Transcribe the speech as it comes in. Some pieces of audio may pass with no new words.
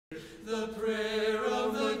the prayer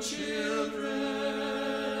of the children,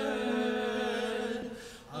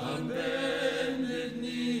 on bended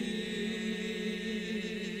knee,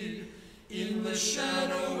 in the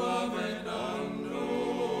shadow of an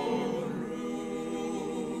unknown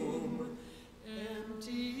room.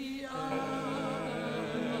 Empty eyes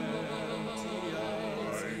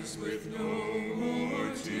with no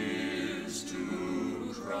more tears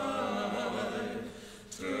to cry,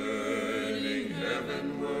 turning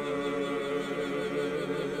heavenward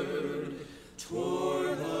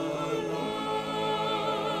toward the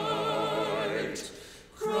light,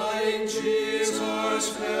 crying,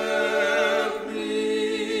 Jesus, help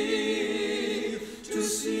me to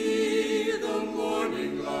see the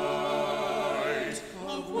morning light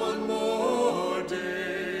of one more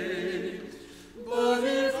day. But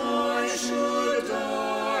if I should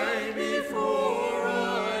die before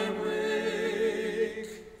I wake,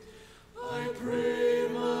 I pray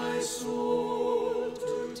my soul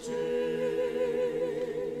to take.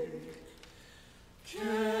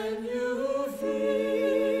 Can you feel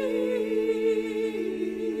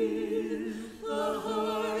the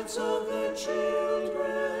hearts of the children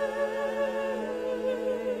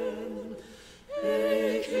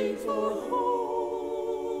aching for home,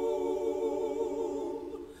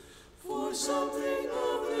 for something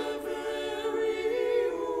of their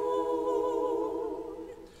very own,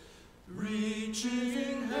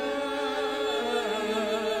 reaching hands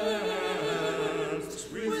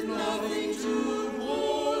with nothing to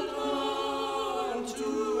hold on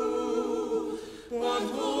to, but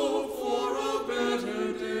hope for a better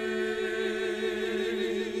day,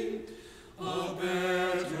 a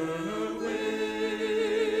better way,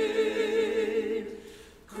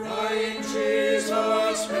 crying,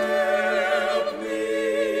 Jesus, help me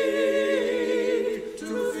to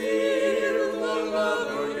feel the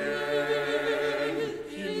love again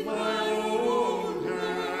in my own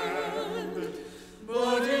hand.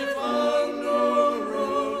 But if unknown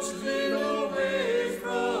roads lead away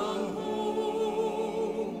from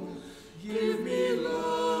home, give me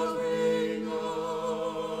loving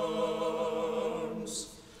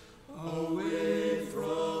arms away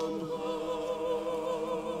from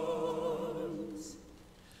harms.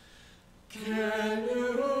 Can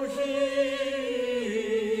you hear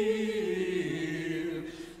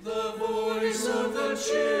the voice of the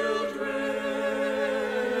children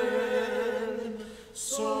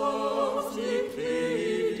softly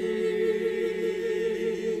pleading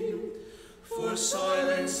for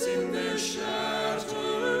silence in their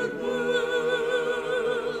shattered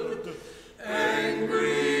world?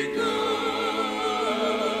 Angry guns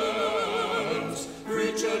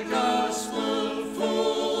preach a gospel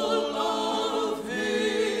full of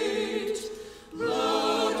hate,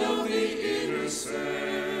 blood of the innocent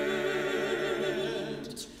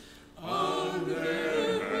on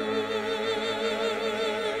their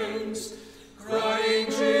hands, crying,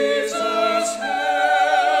 Jesus,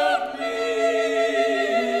 help me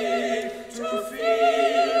to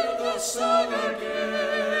feel the sun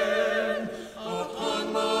again upon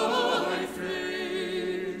my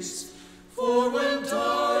face. For when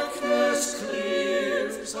darkness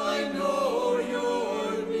clears, I know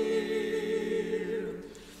you're near,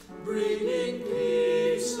 bringing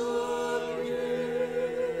peace again.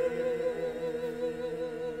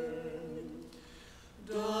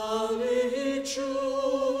 Dali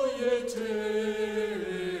čujete,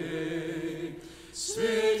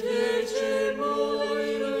 svedjeće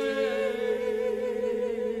moje.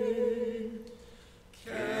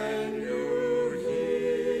 Can you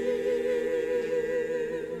hear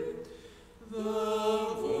the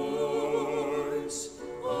voice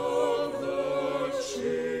of the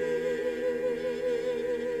children?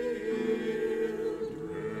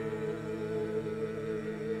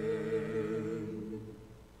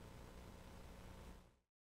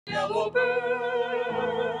 Yellow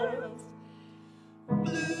bird,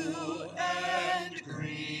 blue and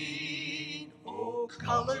green, oh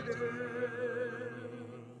colored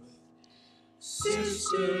earth,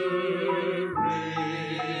 sister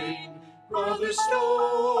rain, brother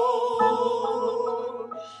stone,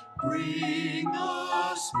 bring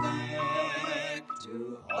us back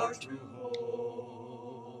to our true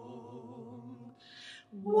home.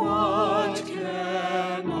 What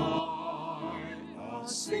can I, a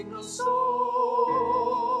single soul,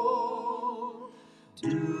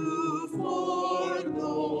 do for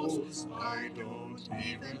those I don't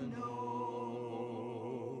even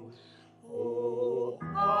know? Oh,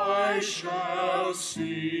 I shall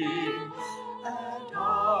sing and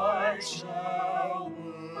I shall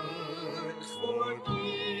work for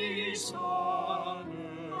peace on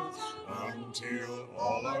earth until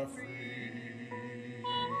all are free.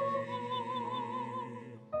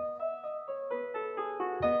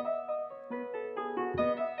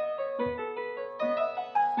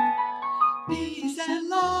 Peace and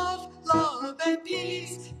love, love and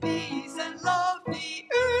peace, peace and love, the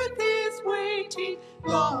earth is waiting.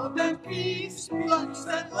 Love and peace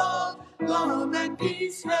and love, love and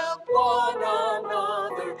peace, help one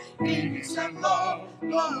another. Peace and love,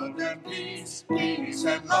 love and peace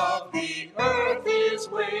and love, the earth is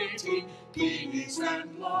waiting. Peace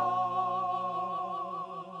and love.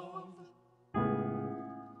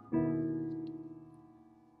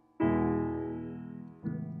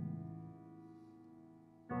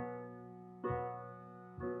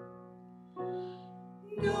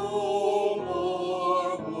 No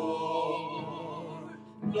more war,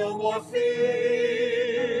 no more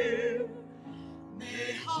fear.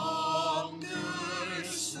 May hunger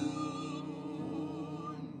soon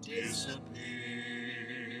disappear.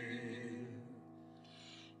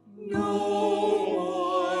 No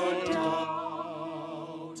more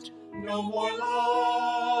doubt, no more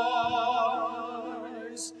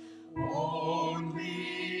lies.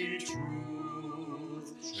 Only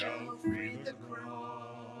truth shall free the cries.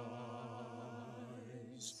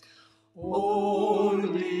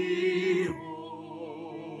 Only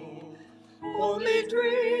hope, only dreams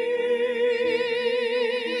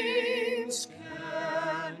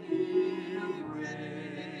can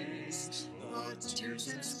erase the tears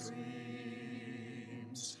and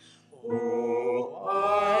screams. Oh,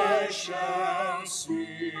 I shall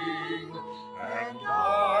sing and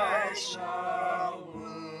I shall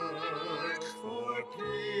work for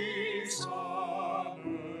peace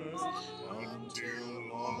on earth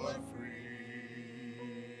until all are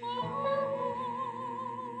free.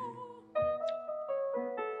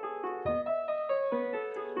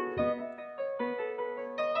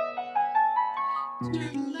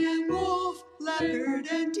 Turtle and wolf, leopard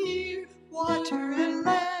and deer, water and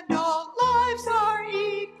land, all lives are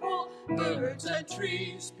equal. Birds and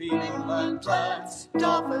trees, people and plants,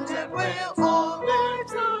 dolphins and whales, all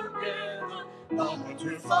lives are together.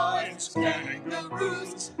 Butterflies,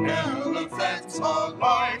 kangaroos, elephants, all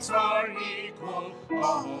lives are equal,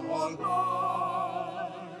 all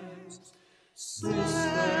lives.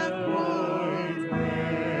 Sister, white,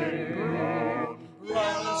 red, brown,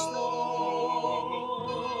 Palestine,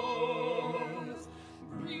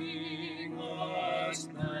 bring us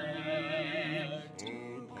back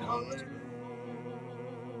to common earth.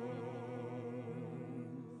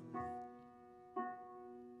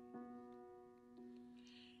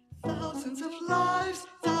 Thousands of lives,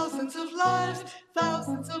 thousands of lives,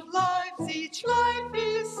 thousands of lives, each life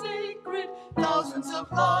is sacred. Thousands of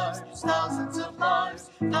lives, thousands of lives,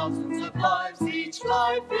 thousands of lives, each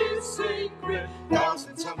life is sacred.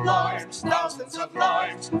 Thousands of lives, thousands of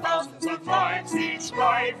lives, thousands of lives, each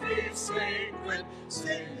life is sacred,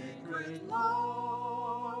 sacred lives.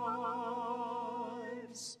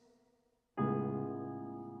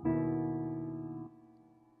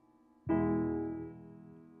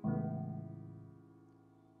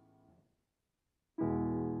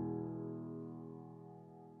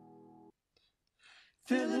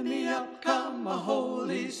 Filling me up, come, my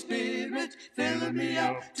Holy Spirit, filling me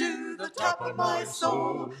up to the top of my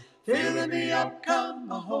soul. Filling me up, come,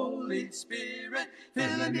 my Holy Spirit,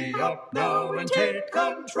 filling me up now and take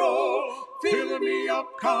control. Filling me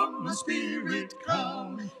up, come, my Spirit,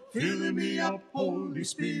 come. Filling me up, Holy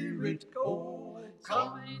Spirit, go.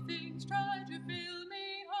 So many things try to fill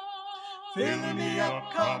me up. Filling me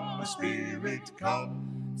up, come, my Spirit,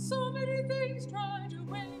 come. So many things try to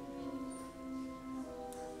wake me.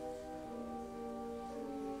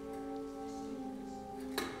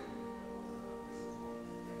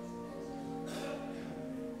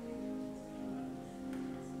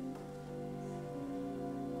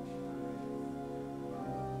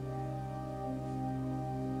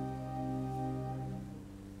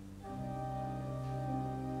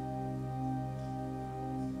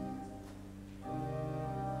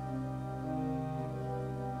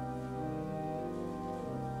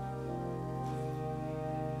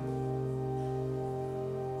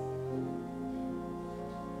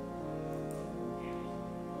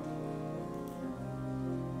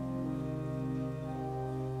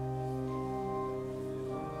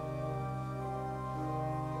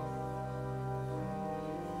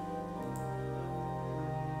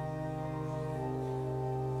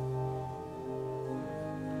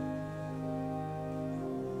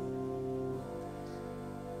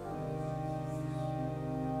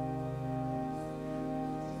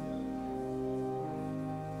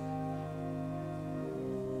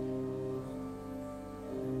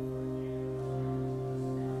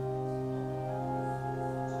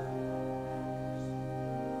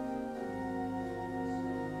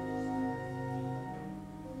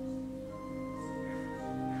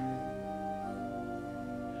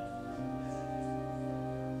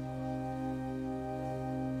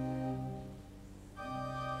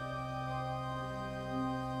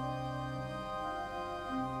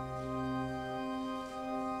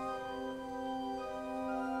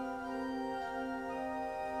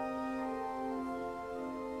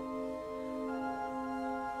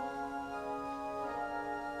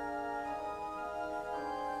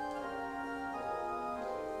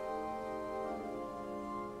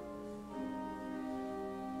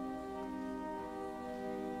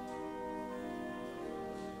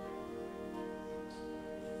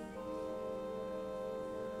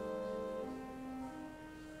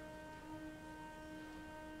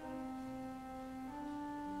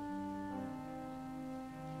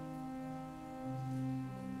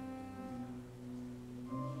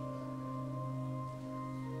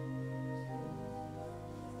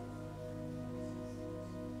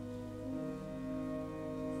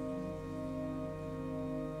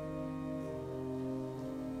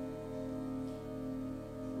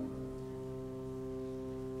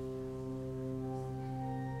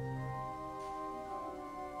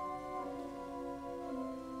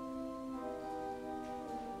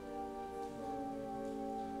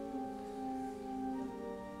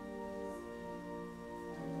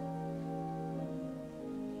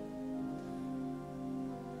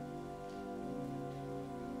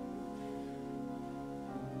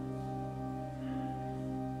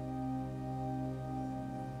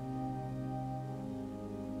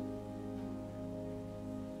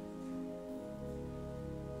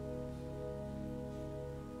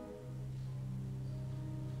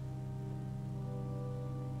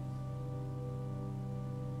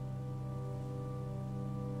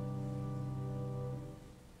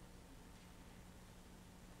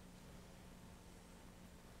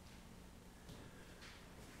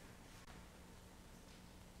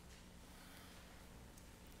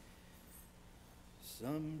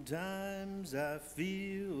 Sometimes I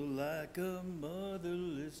feel like a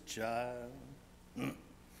motherless child.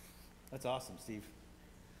 That's awesome, Steve.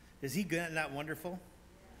 Is he good? Not wonderful?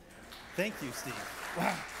 Thank you, Steve.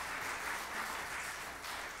 Wow.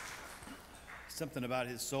 Something about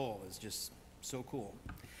his soul is just so cool.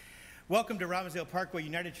 Welcome to Robbinsdale Parkway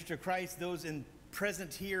United Church of Christ. Those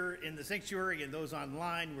present here in the sanctuary and those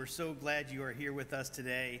online, we're so glad you are here with us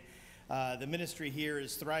today. The ministry here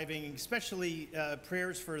is thriving, especially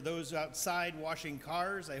prayers for those outside washing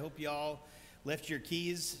cars. I hope you all left your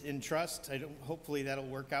keys in trust. Hopefully that'll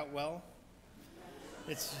work out well.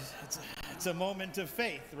 It's a moment of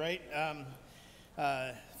faith, right?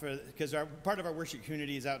 Because part of our worship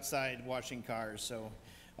community is outside washing cars, so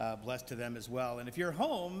blessed to them as well. And if you're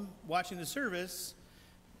home watching the service,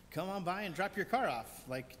 come on by and drop your car off,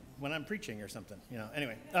 like when I'm preaching or something,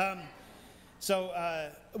 Anyway,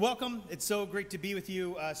 welcome. It's so great to be with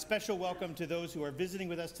you. Special welcome to those who are visiting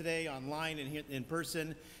with us today online and here in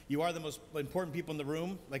person. You are the most important people in the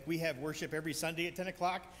room. Like, we have worship every Sunday at 10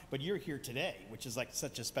 o'clock, but you're here today, which is like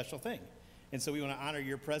such a special thing. And so we want to honor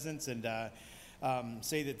your presence and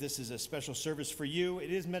say that this is a special service for you.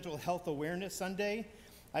 It is Mental Health Awareness Sunday.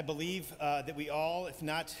 I believe that we all, if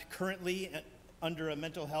not currently under a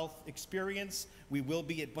mental health experience, we will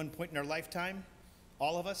be at one point in our lifetime,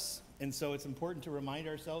 all of us. And so it's important to remind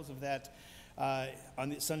ourselves of that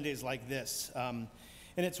on Sundays like this. And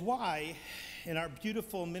it's why, in our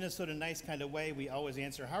beautiful Minnesota nice kind of way, we always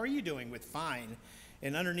answer, how are you doing, with fine?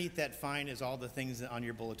 And underneath that fine is all the things on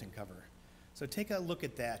your bulletin cover. So take a look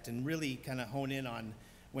at that and really kind of hone in on,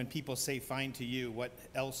 when people say fine to you, what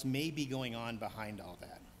else may be going on behind all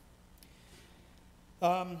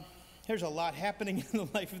that. There's a lot happening in the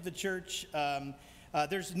life of the church.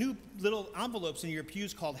 There's new little envelopes in your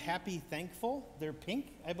pews called Happy Thankful. They're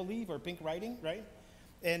pink, I believe, or pink writing, right?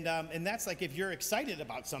 And that's like, if you're excited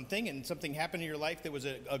about something and something happened in your life that was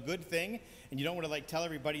a good thing, and you don't want to like tell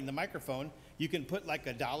everybody in the microphone, you can put like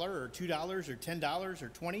 $1 or $2 or $10 or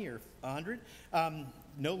 $20 or $100,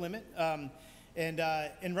 no limit,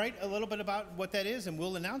 and write a little bit about what that is, and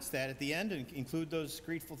we'll announce that at the end and include those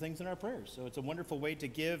grateful things in our prayers. So it's a wonderful way to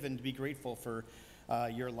give and to be grateful for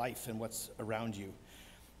your life and what's around you.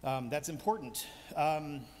 That's important.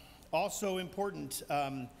 Also important,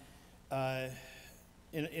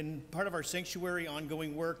 in part of our sanctuary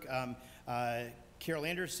ongoing work, Carol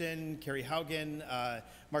Anderson, Carrie Haugen,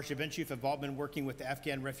 Marcia Benchif have all been working with the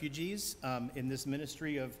Afghan refugees in this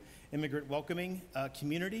ministry of immigrant welcoming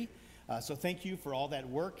community. So thank you for all that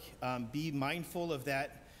work. Be mindful of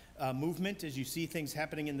that movement as you see things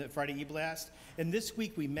happening in the Friday E-Blast. And this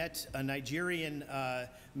week we met a Nigerian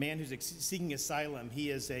man who's seeking asylum. He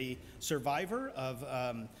is a survivor of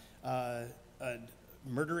a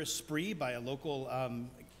murderous spree by a local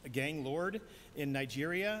gang lord in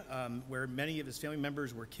Nigeria, where many of his family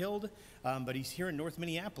members were killed, but he's here in North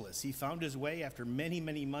Minneapolis. He found his way after many,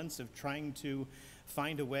 many months of trying to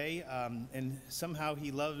find a way, and somehow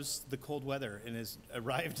he loves the cold weather and has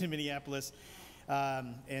arrived in Minneapolis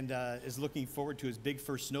and is looking forward to his big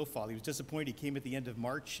first snowfall. He was disappointed he came at the end of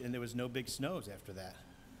March and there was no big snows after that.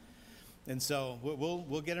 And so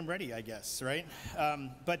we'll get him ready, I guess, right?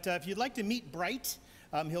 But if you'd like to meet Bright,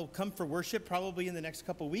 he'll come for worship probably in the next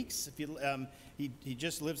couple weeks. If you, he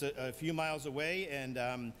just lives a few miles away,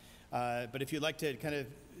 and but if you'd like to kind of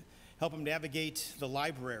help him navigate the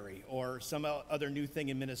library or some other new thing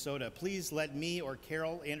in Minnesota, please let me or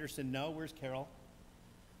Carol Anderson know. Where's Carol?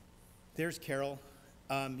 There's Carol.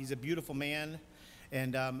 He's a beautiful man,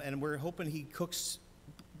 and we're hoping he cooks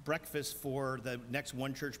breakfast for the next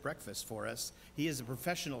One Church breakfast for us. He is a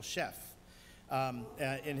professional chef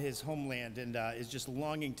in his homeland, and is just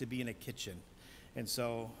longing to be in a kitchen. And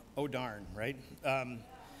so, oh darn, right?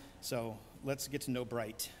 So let's get to know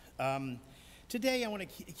Bright. Today I want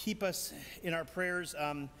to keep us in our prayers.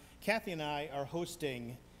 Kathy and I are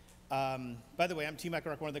hosting, by the way, I'm T.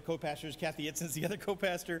 Michael Rock, one of the co-pastors. Kathy Itzon's the other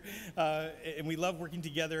co-pastor, and we love working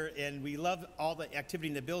together, and we love all the activity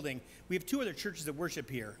in the building. We have two other churches that worship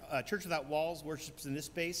here. Church Without Walls worships in this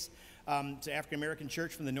space. It's an African-American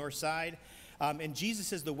church from the north side. And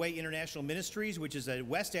Jesus is the Way International Ministries, which is a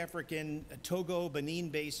West African, Togo,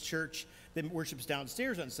 Benin-based church that worships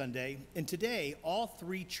downstairs on Sunday. And today, all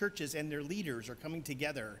three churches and their leaders are coming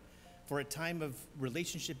together for a time of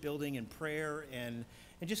relationship building and prayer, and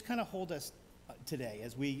just kind of hold us today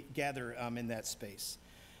as we gather in that space.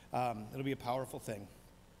 It'll be a powerful thing.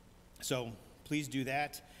 So please do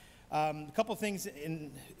that. A couple things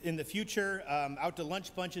in the future. Out to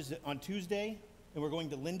lunch bunches on Tuesday, and we're going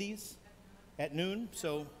to Lindy's at noon.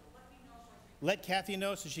 So let Kathy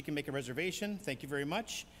know so she can make a reservation. Thank you very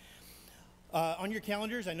much. On your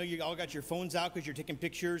calendars, I know you all got your phones out because you're taking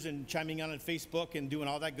pictures and chiming in on Facebook and doing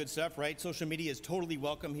all that good stuff, right? Social media is totally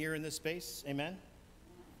welcome here in this space. Amen?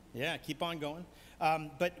 Yeah, keep on going.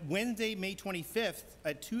 But Wednesday, May 25th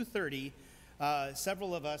at 2:30,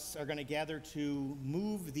 several of us are going to gather to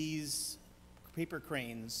move these paper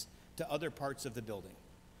cranes to other parts of the building.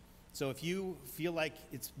 So if you feel like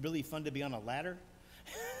it's really fun to be on a ladder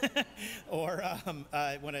or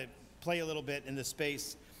want to play a little bit in the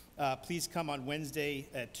space, please come on Wednesday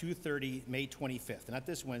at 2:30, May 25th. Not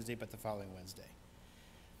this Wednesday, but the following Wednesday.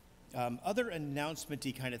 Other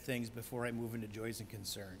announcement-y kind of things before I move into joys and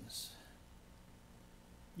concerns.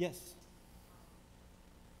 Yes?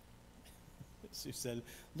 Sue said,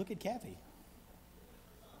 look at Kathy.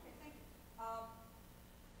 Okay, thank you.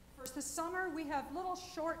 For the summer, we have little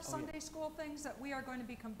short Sunday school things that we are going to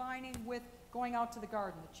be combining with going out to the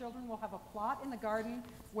garden. The children will have a plot in the garden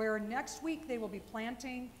where next week they will be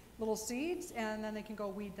planting little seeds, and then they can go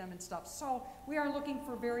weed them and stuff. So we are looking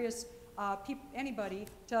for various anybody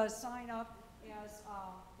to sign up as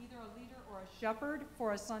either a leader or a shepherd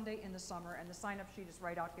for a Sunday in the summer, and the sign-up sheet is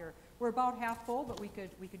right out here. We're about half full, but we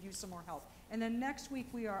could use some more help. And then next week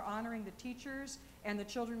we are honoring the teachers, and the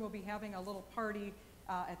children will be having a little party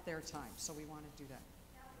at their time. So we want to do that.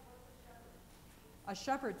 A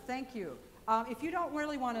shepherd, thank you. If you don't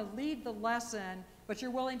really want to lead the lesson, but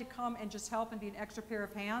you're willing to come and just help and be an extra pair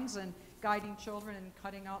of hands and guiding children and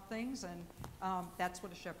cutting out things, and that's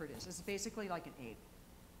what a shepherd is. It's basically like an aide.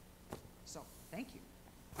 So, thank you.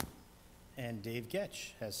 And Dave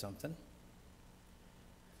Getch has something.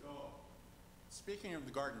 So, speaking of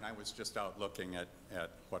the garden, I was just out looking at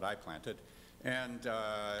what I planted, and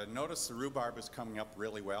noticed the rhubarb is coming up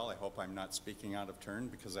really well. I hope I'm not speaking out of turn,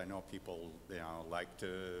 because I know people, like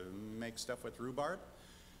to make stuff with rhubarb.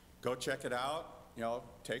 Go check it out.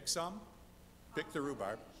 Take some, pick the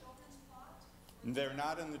rhubarb. They're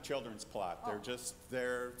not in the children's plot.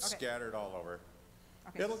 They're scattered all over.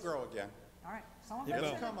 Okay. It'll grow again. All right. Some of It it's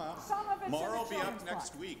will. Come up. Some of it's More in the will be up children's next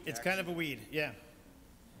plot. week. It's actually. kind of a weed, yeah.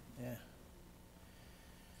 Yeah.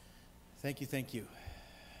 Thank you.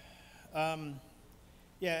 I'm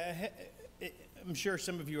sure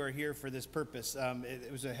some of you are here for this purpose.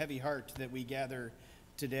 It was a heavy heart that we gather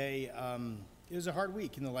today. It was a hard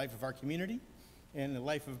week in the life of our community and the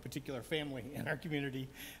life of a particular family in our community.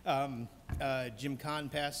 Jim Kahn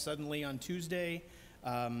passed suddenly on Tuesday,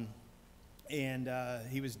 and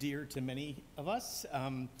he was dear to many of us.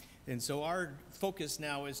 And so our focus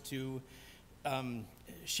now is to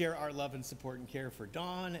share our love and support and care for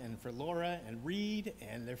Dawn and for Laura and Reed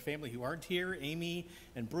and their family who aren't here, Amy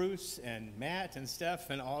and Bruce and Matt and Steph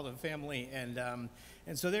and all the family. And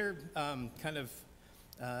so they're kind of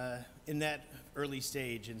in that early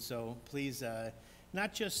stage. And so please,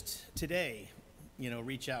 not just today,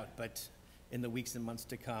 reach out, but in the weeks and months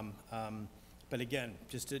to come. But again,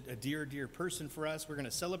 just a dear, dear person for us. We're going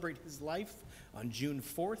to celebrate his life on June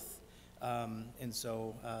 4th. And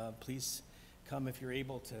so please come if you're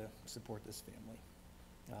able to support this family.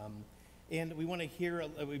 And we want to hear,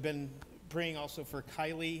 we've been praying also for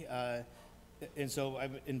Kylie. And so I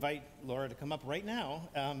would invite Laura to come up right now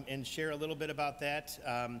and share a little bit about that.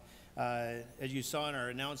 As you saw in our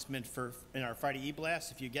announcement in our Friday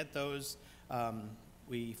E-Blast, if you get those,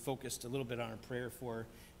 we focused a little bit on a prayer for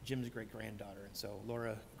Jim's great-granddaughter. And so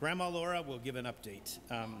Grandma Laura will give an update.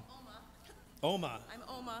 Oma. I'm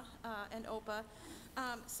Oma and Opa.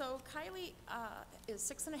 So Kylie is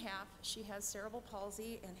 6.5. She has cerebral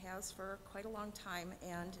palsy and has for quite a long time.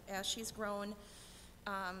 And as she's grown,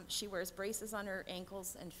 she wears braces on her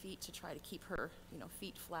ankles and feet to try to keep her,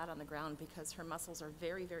 feet flat on the ground, because her muscles are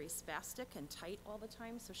very, very spastic and tight all the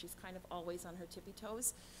time. So she's kind of always on her tippy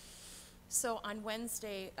toes. So on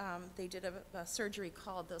Wednesday, they did a surgery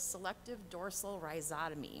called the selective dorsal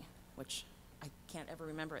rhizotomy, which I can't ever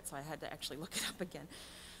remember it, so I had to actually look it up again.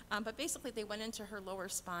 But basically, they went into her lower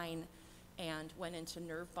spine and went into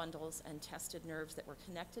nerve bundles and tested nerves that were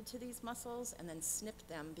connected to these muscles, and then snipped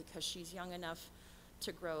them because she's young enough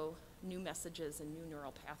to grow new messages and new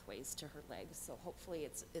neural pathways to her legs. So hopefully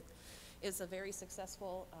it is a very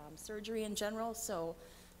successful surgery in general, so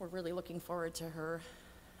we're really looking forward to her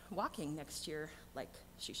walking next year like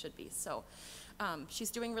she should be. So she's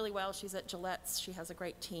doing really well. She's at Gillette's. She has a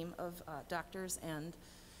great team of doctors and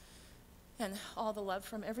all the love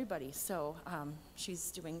from everybody. So she's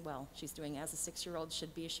doing well. She's doing as a 6-year-old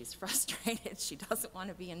should be. She's frustrated. She doesn't want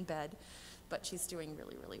to be in bed, but she's doing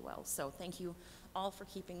really, really well. So thank you all for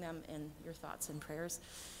keeping them in your thoughts and prayers.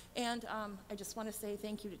 And I just want to say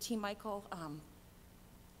thank you to T. Michael.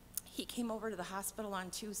 He came over to the hospital on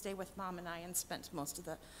Tuesday with Mom and I and spent most of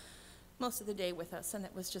most of the day with us, and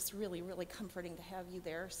it was just really, really comforting to have you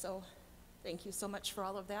there. So thank you so much for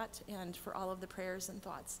all of that and for all of the prayers and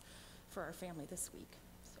thoughts for our family this week.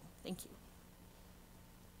 So thank you.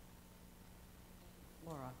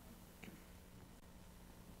 Laura.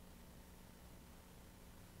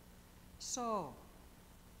 So,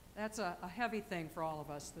 that's a heavy thing for all of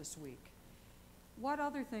us this week. What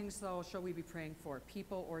other things, though, shall we be praying for,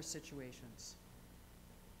 people or situations?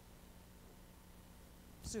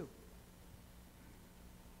 Sue.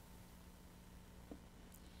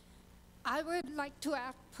 I would like to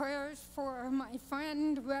ask prayers for my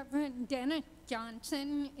friend, Reverend Dennis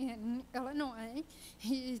Johnson in Illinois.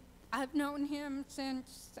 I've known him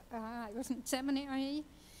since I was in seminary.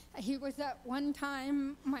 He was at one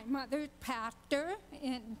time my mother's pastor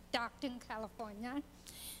in Stockton, California.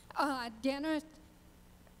 Dennis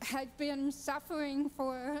has been suffering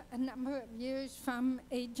for a number of years from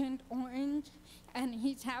Agent Orange, and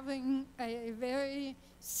he's having a very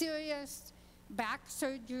serious back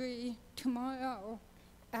surgery tomorrow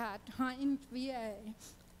at Hines VA.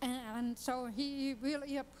 And so he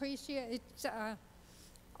really appreciates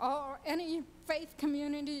any faith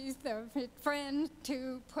communities of his friends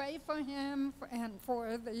to pray for him and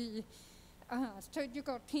for the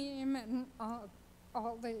surgical team and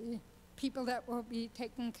all the people that will be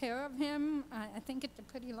taking care of him. I think it's a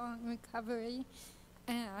pretty long recovery.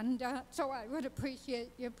 And so I would appreciate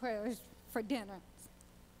your prayers for Dennis.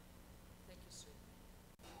 Thank you, Sue.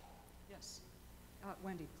 Yes.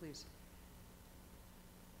 Wendy, please.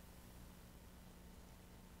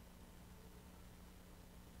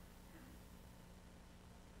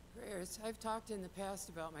 Prayers. I've talked in the past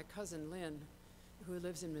about my cousin Lynn, who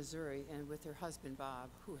lives in Missouri, and with her husband Bob,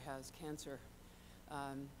 who has cancer.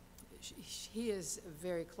 He is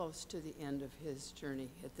very close to the end of his journey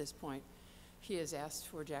at this point. He has asked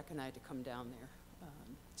for Jack and I to come down there.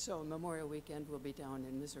 So Memorial Weekend we'll be down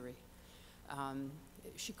in Missouri.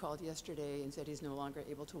 She called yesterday and said he's no longer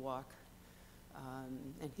able to walk.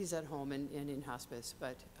 And he's at home and in hospice,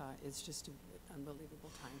 but it's just an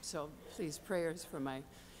unbelievable time. So please, prayers for my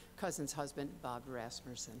cousin's husband, Bob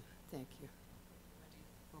Rasmussen. Thank you.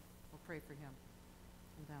 We'll pray for him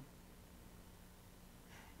and them.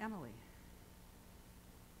 Emily.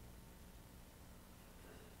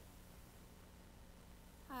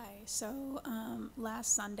 Hi. So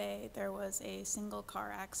last Sunday there was a single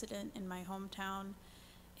car accident in my hometown,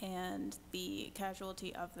 and the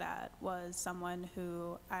casualty of that was someone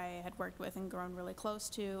who I had worked with and grown really close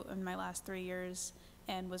to in my last 3 years,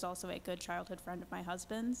 and was also a good childhood friend of my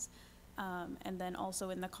husband's. And then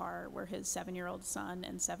also in the car were his 7-year-old son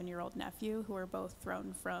and 7-year-old nephew, who were both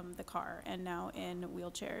thrown from the car and now in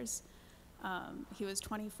wheelchairs. He was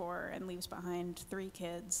 24 and leaves behind 3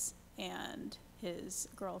 kids and his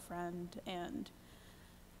girlfriend, and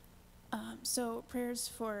so prayers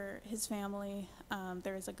for his family.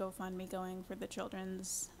 There is a GoFundMe going for the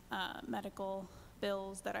children's medical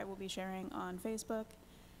bills that I will be sharing on Facebook,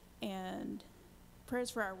 and prayers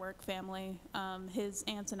for our work family. His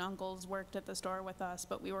aunts and uncles worked at the store with us,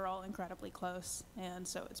 but we were all incredibly close, and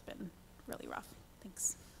so it's been really rough.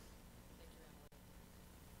 Thanks.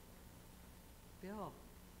 Bill,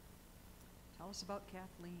 tell us about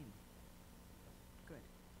Kathleen. Good.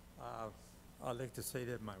 I'd like to say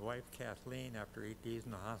that my wife, Kathleen, after 8 days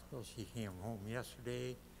in the hospital, she came home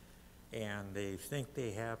yesterday, and they think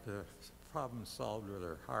they have the problem solved with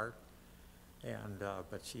her heart, and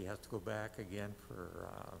but she has to go back again for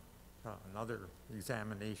another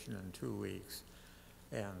examination in 2 weeks.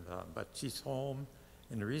 And but she's home,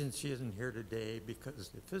 and the reason she isn't here today because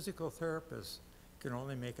the physical therapist can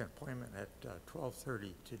only make an appointment at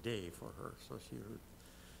 12:30 today for her, so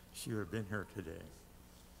she would have been here today.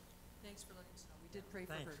 Thanks for letting us know. We did pray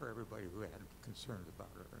for her. Thanks for everybody who had concerns about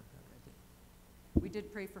her and everything. We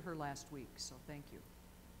did pray for her last week, so thank you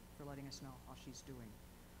for letting us know how she's doing.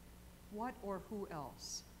 What or who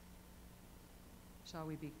else shall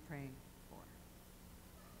we be praying for?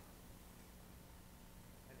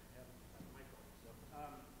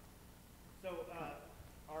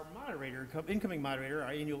 Our moderator, incoming moderator, our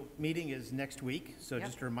annual meeting is next week, so Yep.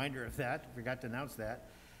 just a reminder of that. Forgot to announce that,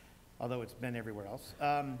 although it's been everywhere else.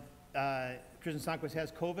 Kristen Sonquist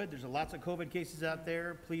has COVID. There's lots of COVID cases out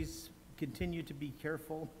there. Please continue to be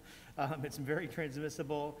careful. It's very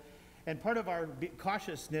transmissible. And part of our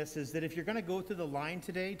cautiousness is that if you're going to go through the line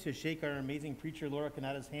today to shake our amazing preacher Laura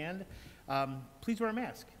Canada's hand, please wear a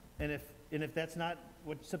mask. And if that's not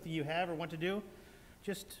something you have or want to do,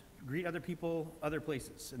 just greet other people other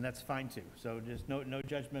places, and that's fine too. So just no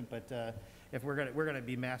judgment, but if we're gonna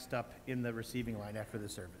be masked up in the receiving line after the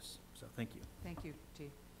service. So thank you. Thank you,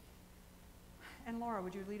 T. And Laura,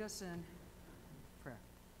 would you lead us in prayer?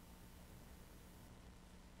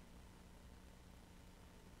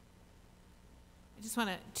 I just want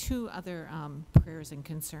two other prayers and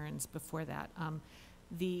concerns before that.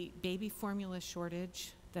 The baby formula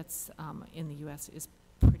shortage that's in the U.S. is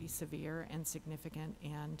pretty severe and significant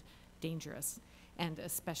and dangerous, and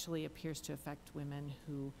especially appears to affect women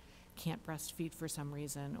who can't breastfeed for some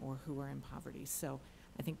reason or who are in poverty. So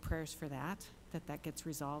I think prayers for that gets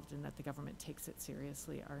resolved and that the government takes it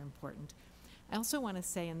seriously are important. I also want to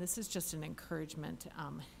say, and this is just an encouragement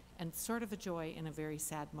and sort of a joy in a very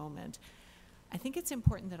sad moment, I think it's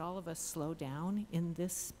important that all of us slow down in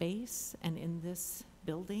this space and in this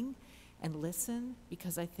building and listen,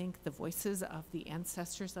 because I think the voices of the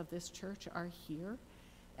ancestors of this church are here.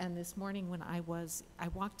 And this morning when I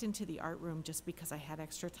walked into the art room just because I had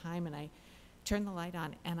extra time, and I turned the light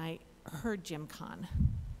on and I heard Jim Kahn.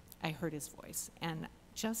 I heard his voice, and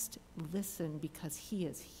just listen because he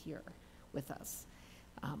is here with us.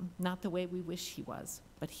 Not the way we wish he was,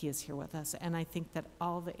 but he is here with us. And I think that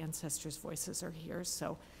all the ancestors' voices are here,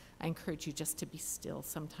 so I encourage you just to be still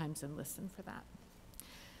sometimes and listen for that.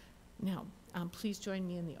 Now, please join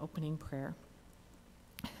me in the opening prayer.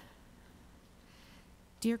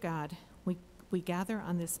 Dear God, we gather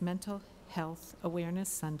on this Mental Health Awareness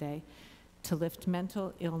Sunday to lift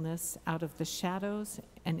mental illness out of the shadows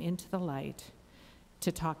and into the light,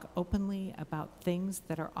 to talk openly about things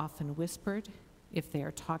that are often whispered, if they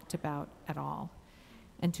are talked about at all,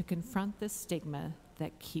 and to confront the stigma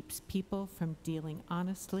that keeps people from dealing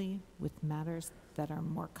honestly with matters that are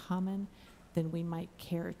more common than we might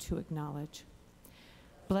care to acknowledge.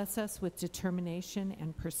 Bless us with determination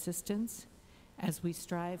and persistence as we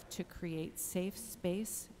strive to create safe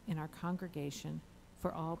space in our congregation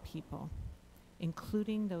for all people,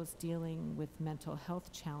 including those dealing with mental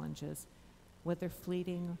health challenges, whether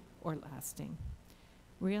fleeting or lasting.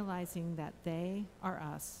 Realizing that they are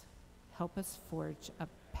us, help us forge a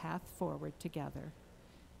path forward together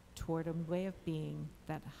toward a way of being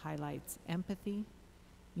that highlights empathy,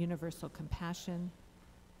 universal compassion,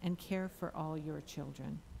 and care for all your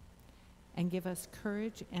children. And give us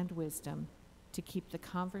courage and wisdom to keep the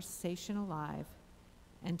conversation alive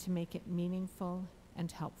and to make it meaningful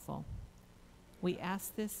and helpful. We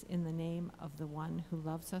ask this in the name of the one who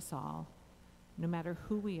loves us all, no matter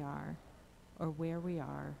who we are or where we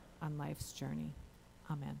are on life's journey.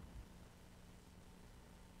 Amen.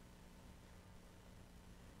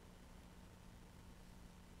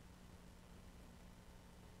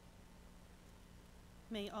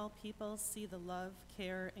 May all people see the love,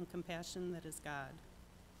 care, and compassion that is God.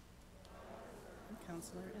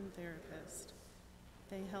 Counselor and therapist.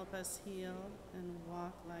 They help us heal and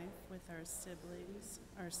walk life with our siblings,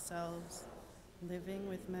 ourselves, living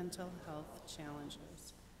with mental health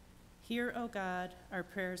challenges. Hear, O God, our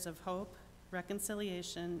prayers of hope,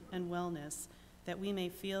 reconciliation, and wellness, that we may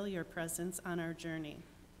feel your presence on our journey.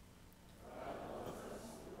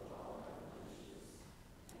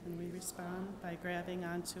 And we respond by grabbing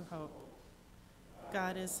onto hope.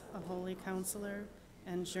 God is a holy counselor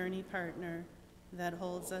and journey partner that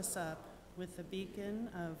holds us up with the beacon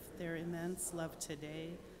of their immense love today,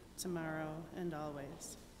 tomorrow, and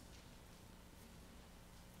always.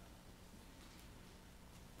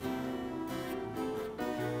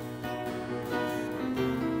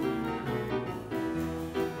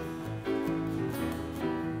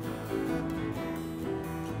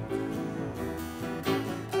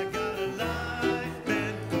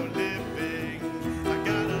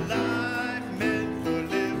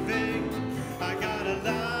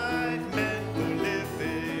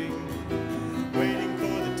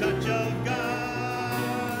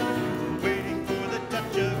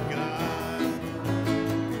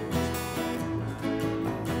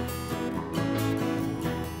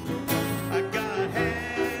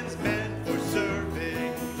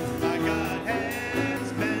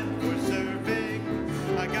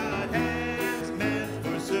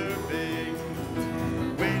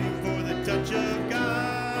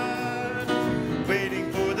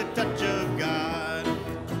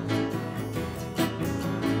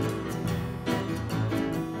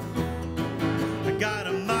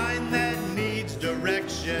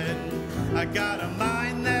 I got a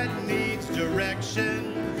mind that needs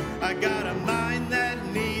direction. I got a mind that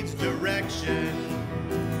needs direction.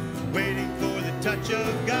 Waiting for the touch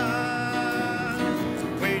of God.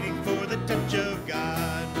 Waiting for the touch of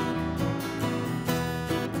God.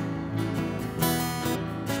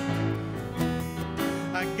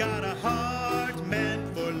 I got a heart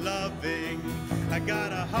meant for loving. I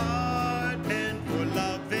got a heart meant for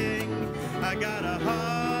loving. I got a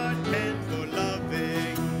heart meant for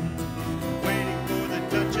loving. Waiting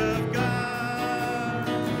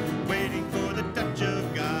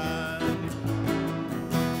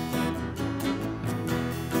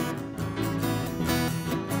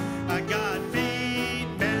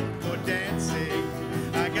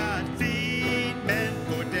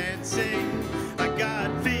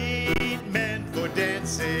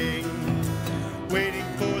dancing, waiting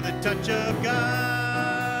for the touch of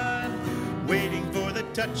God, waiting for the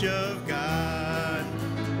touch of God.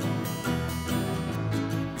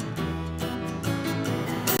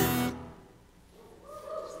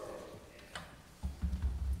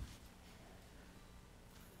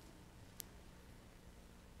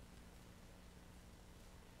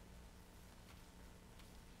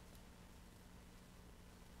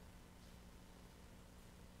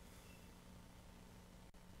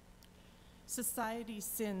 Society's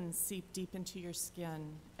sins seep deep into your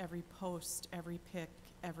skin, every post, every pic,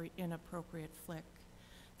 every inappropriate flick.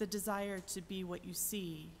 The desire to be what you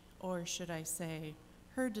see, or should I say,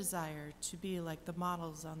 her desire to be like the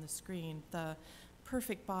models on the screen, the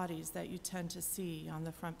perfect bodies that you tend to see on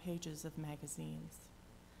the front pages of magazines.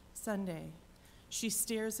 Sunday, she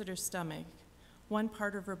stares at her stomach, one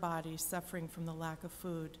part of her body suffering from the lack of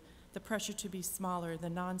food, the pressure to be smaller, the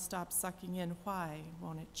nonstop sucking in. Why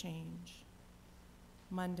won't it change?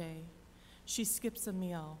 Monday, she skips a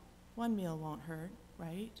meal. One meal won't hurt,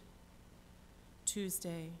 right?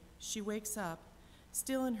 Tuesday, she wakes up.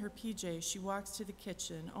 Still in her PJs, she walks to the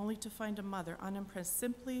kitchen, only to find a mother unimpressed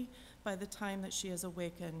simply by the time that she has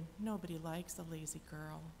awakened. Nobody likes a lazy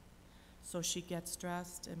girl. So she gets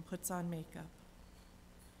dressed and puts on makeup.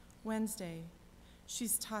 Wednesday,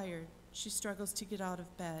 she's tired. She struggles to get out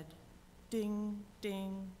of bed. Ding,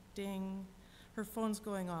 ding, ding. Her phone's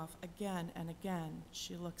going off again and again.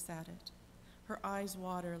 She looks at it. Her eyes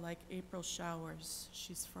water like April showers.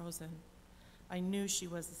 She's frozen. I knew she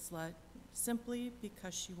was a slut simply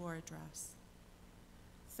because she wore a dress.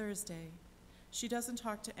 Thursday, she doesn't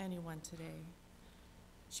talk to anyone today.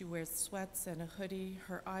 She wears sweats and a hoodie.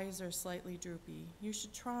 Her eyes are slightly droopy. You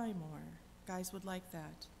should try more. Guys would like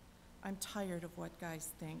that. I'm tired of what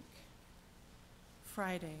guys think.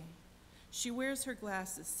 Friday, she wears her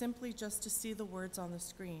glasses simply just to see the words on the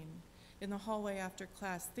screen. In the hallway after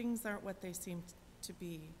class, things aren't what they seem to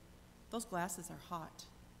be. Those glasses are hot.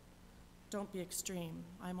 Don't be extreme.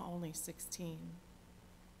 I'm only 16.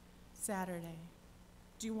 Saturday,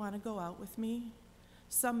 do you want to go out with me?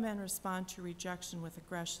 Some men respond to rejection with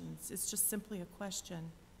aggressions. It's just simply a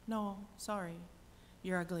question. No, sorry.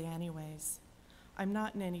 You're ugly anyways. I'm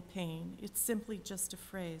not in any pain. It's simply just a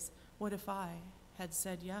phrase. What if I had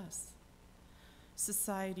said yes?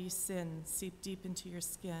 Society's sins seep deep into your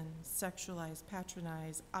skin, sexualize,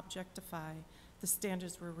 patronize, objectify. The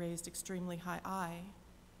standards were raised extremely high. I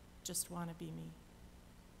just want to be me.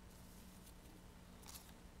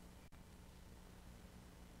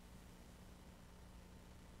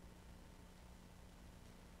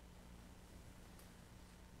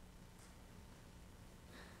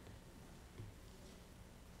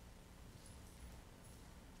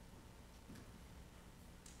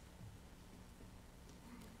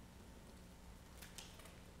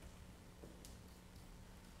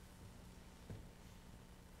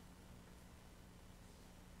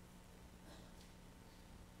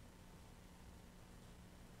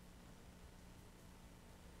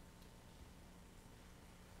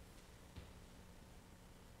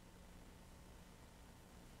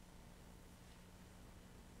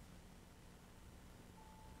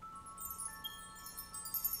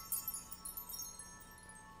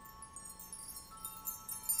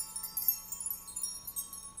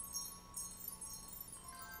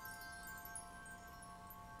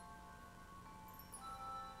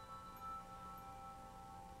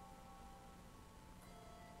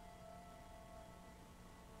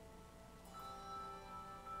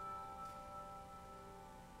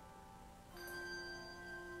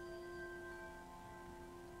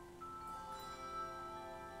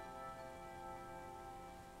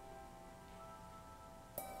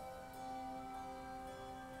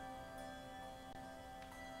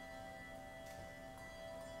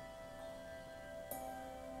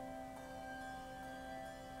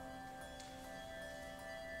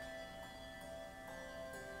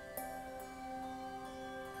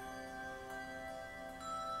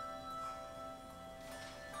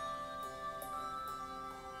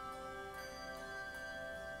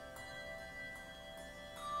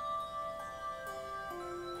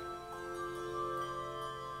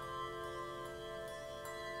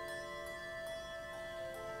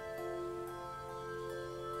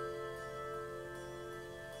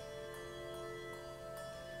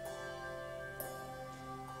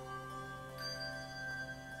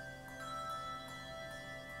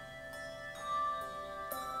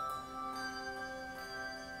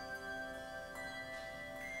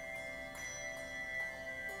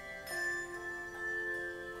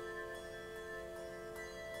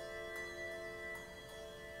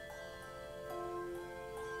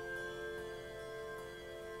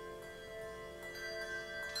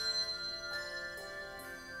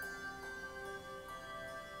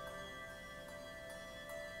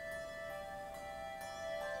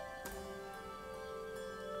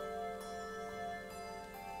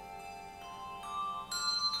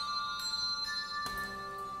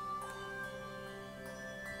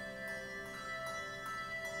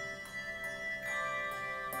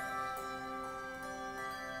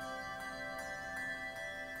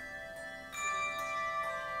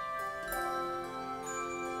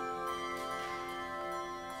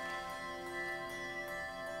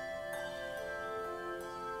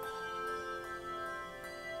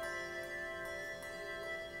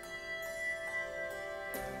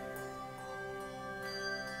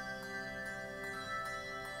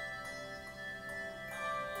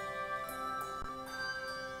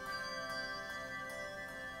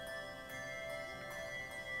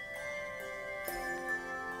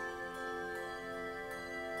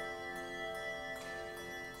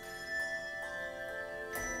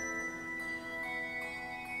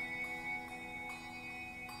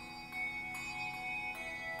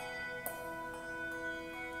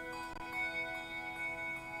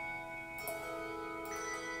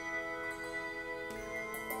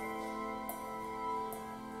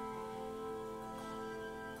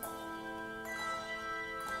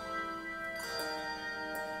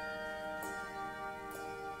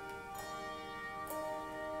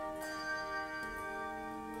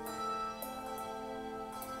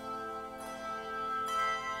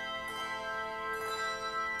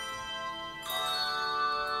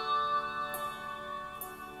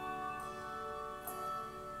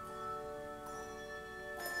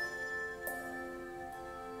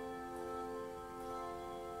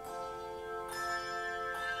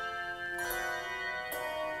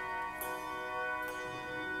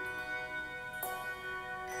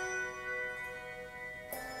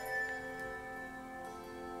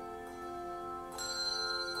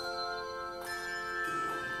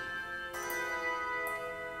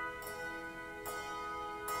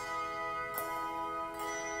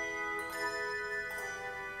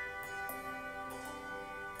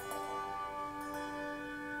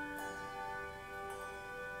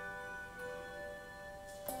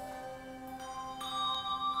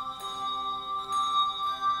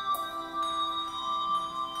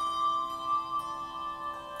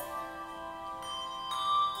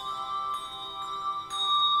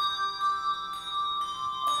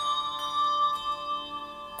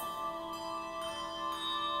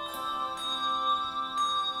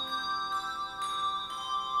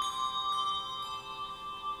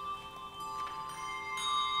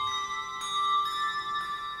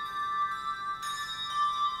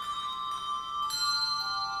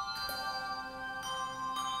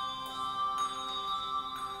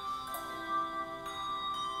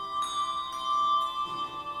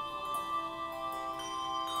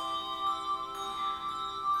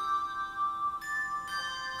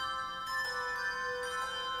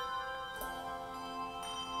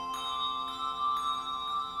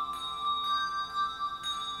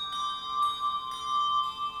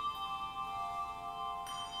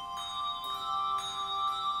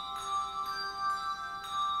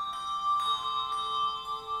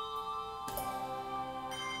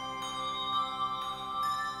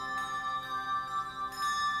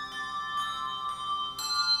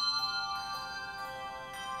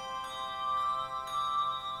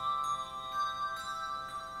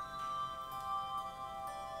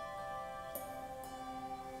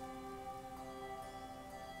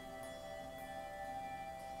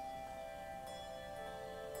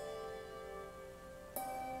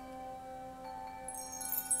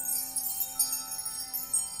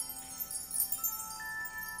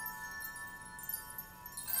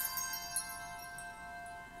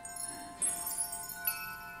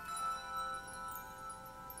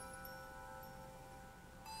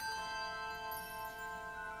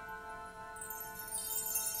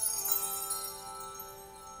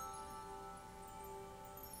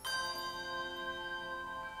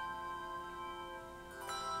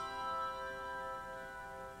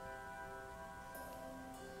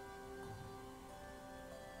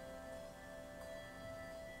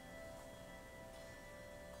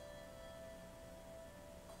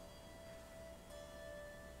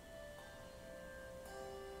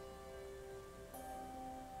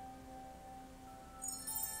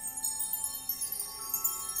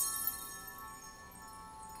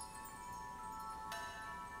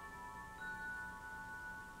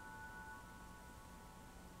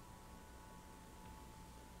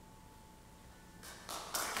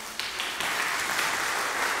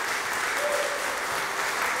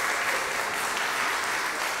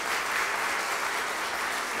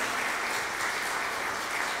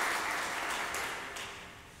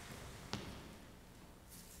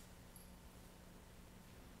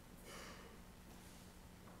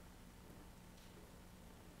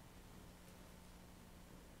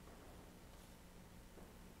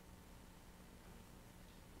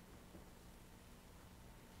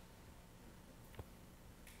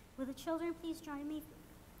 the children please join me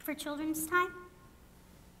for children's time?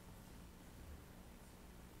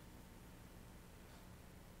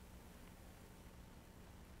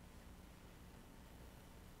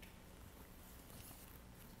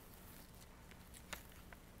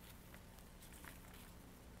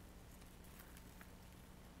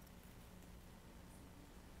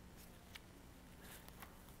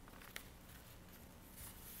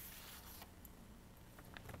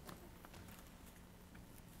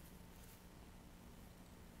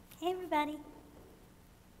 Hey everybody. You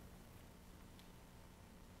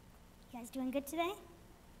guys doing good today?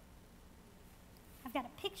 I've got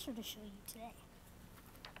a picture to show you today.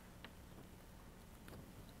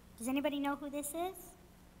 Does anybody know who this is? It's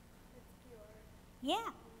Eeyore. Yeah.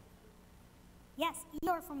 Yes,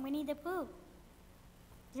 Eeyore from Winnie the Pooh.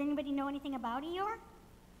 Does anybody know anything about Eeyore?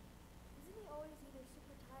 Isn't he always either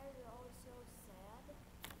super tired or always so sad?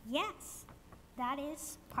 Yes, that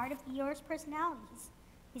is part of Eeyore's personality.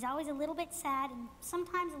 He's always a little bit sad and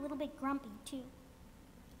sometimes a little bit grumpy too.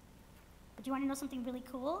 But do you want to know something really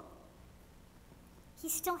cool? He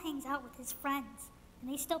still hangs out with his friends and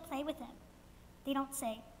they still play with him. They don't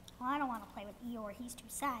say, well, I don't want to play with Eeyore, he's too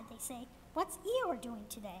sad. They say, what's Eeyore doing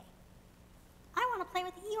today? I want to play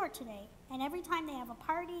with Eeyore today. And every time they have a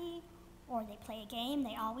party or they play a game,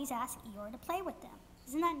 they always ask Eeyore to play with them.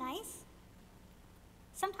 Isn't that nice?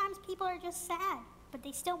 Sometimes people are just sad, but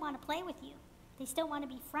they still want to play with you. They still want to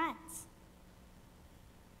be friends.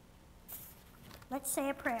 Let's say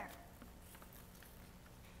a prayer.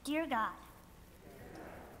 Dear God,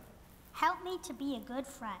 help me to be a good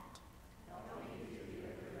friend.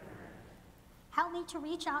 Help me to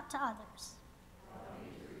reach out to others.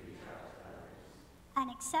 And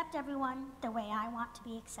accept everyone the way I want to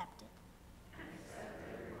be accepted.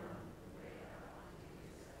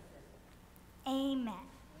 Amen.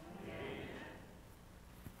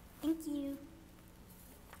 Thank you.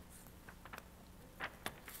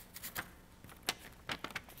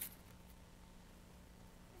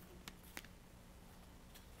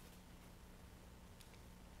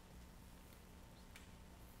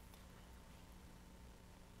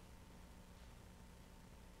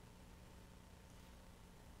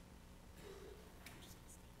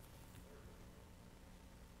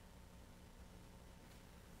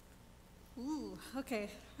 Ooh, okay.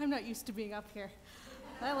 I'm not used to being up here.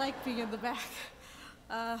 I like being in the back.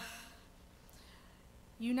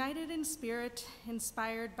 United in spirit,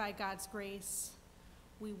 inspired by God's grace,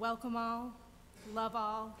 we welcome all, love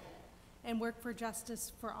all, and work for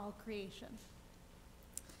justice for all creation.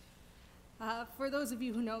 For those of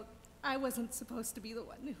you who know, I wasn't supposed to be the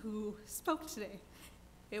one who spoke today.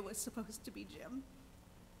 It was supposed to be Jim.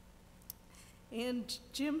 And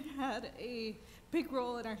Jim had a big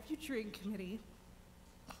role in our futuring committee,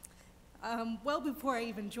 well before I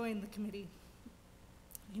even joined the committee.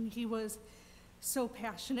 And he was so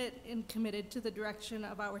passionate and committed to the direction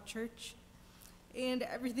of our church. And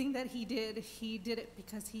everything that he did it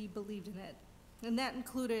because he believed in it. And that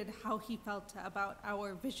included how he felt about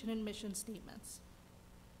our vision and mission statements.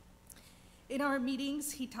 In our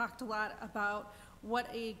meetings, he talked a lot about what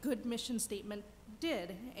a good mission statement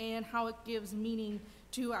did and how it gives meaning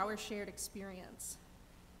to our shared experience.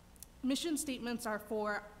 Mission statements are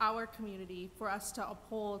for our community, for us to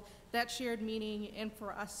uphold that shared meaning and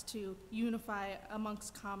for us to unify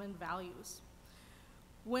amongst common values.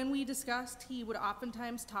 When we discussed, he would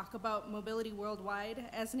oftentimes talk about mobility worldwide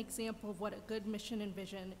as an example of what a good mission and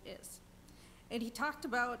vision is. And he talked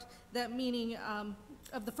about that meaning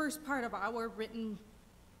of the first part of our written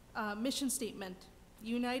mission statement,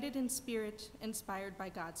 united in spirit, inspired by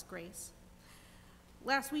God's grace.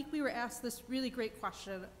 Last week we were asked this really great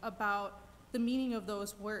question about the meaning of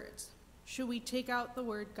those words. Should we take out the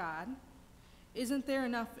word God? Isn't there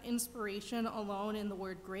enough inspiration alone in the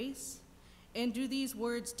word grace? And do these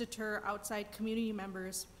words deter outside community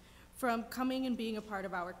members from coming and being a part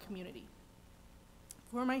of our community?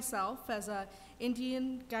 For myself, as an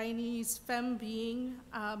Indian Guyanese femme being,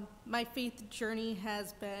 my faith journey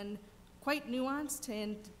has been quite nuanced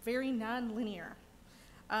and very non-linear.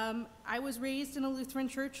 I was raised in a Lutheran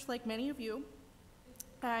church like many of you.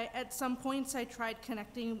 At some points I tried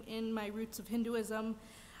connecting in my roots of Hinduism,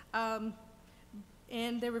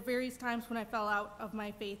 and there were various times when I fell out of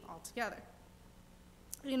my faith altogether.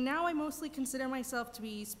 And now I mostly consider myself to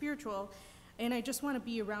be spiritual, and I just want to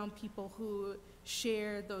be around people who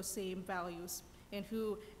share those same values and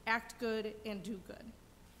who act good and do good.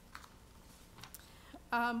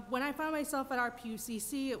 When I found myself at our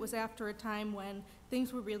PUCC, it was after a time when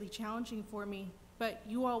things were really challenging for me, but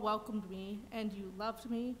you all welcomed me and you loved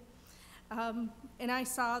me. And I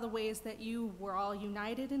saw the ways that you were all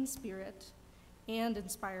united in spirit and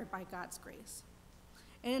inspired by God's grace.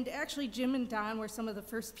 And actually, Jim and Don were some of the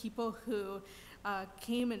first people who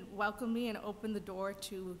came and welcomed me and opened the door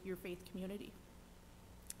to your faith community.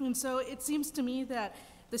 And so it seems to me that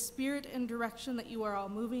the spirit and direction that you are all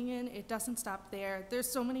moving in, it doesn't stop there. There's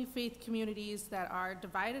so many faith communities that are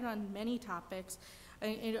divided on many topics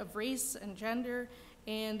of race and gender,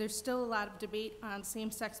 and there's still a lot of debate on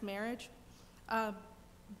same-sex marriage.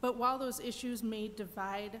 But while those issues may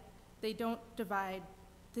divide, they don't divide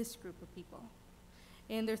this group of people.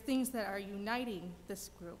 And they're things that are uniting this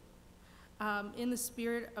group in the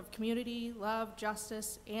spirit of community, love,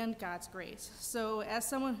 justice, and God's grace. So as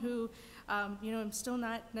someone who, I'm still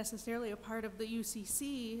not necessarily a part of the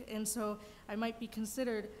UCC, and so I might be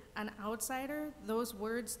considered an outsider, those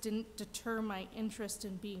words didn't deter my interest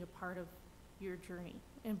in being a part of your journey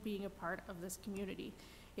and being a part of this community.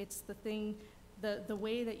 It's the thing, the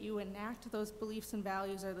way that you enact those beliefs and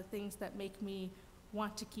values are the things that make me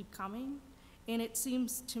want to keep coming. And it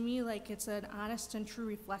seems to me like it's an honest and true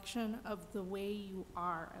reflection of the way you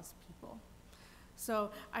are as people.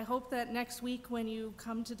 So I hope that next week when you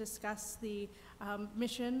come to discuss the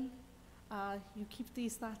mission, you keep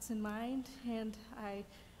these thoughts in mind, and I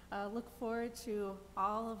look forward to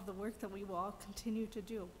all of the work that we will all continue to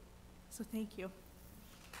do. So thank you.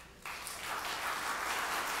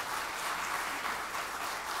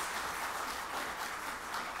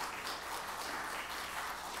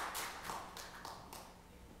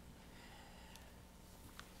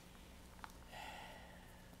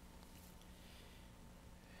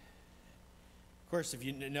 Of course, if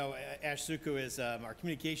you know, Ash Suku is our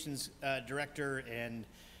communications director, and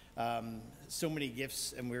so many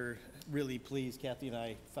gifts, and we're really pleased. Kathy and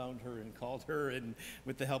I found her and called her, and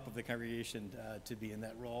with the help of the congregation, to be in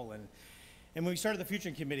that role. And when we started the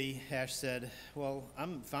Future Committee, Ash said, well,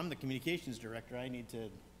 if I'm the communications director, I need to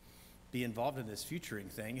be involved in this futuring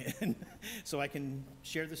thing, and so I can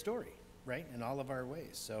share the story, right, in all of our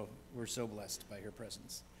ways. So we're so blessed by her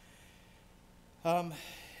presence.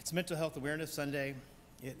 It's Mental Health Awareness Sunday.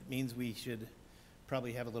 It means we should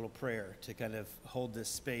probably have a little prayer to kind of hold this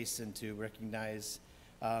space and to recognize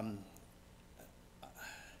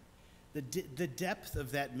the depth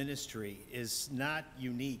of that ministry is not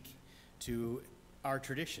unique to our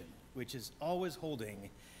tradition, which is always holding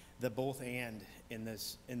the both and in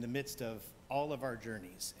the midst of all of our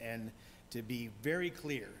journeys, and to be very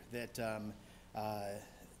clear that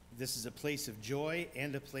this is a place of joy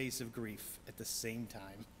and a place of grief at the same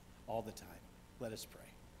time, all the time. Let us pray.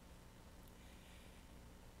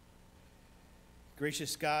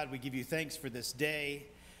 Gracious God, we give you thanks for this day,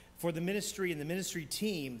 for the ministry and the ministry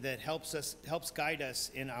team that helps guide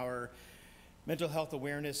us in our mental health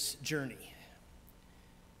awareness journey.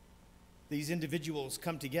 These individuals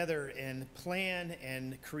come together and plan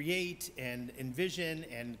and create and envision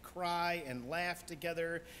and cry and laugh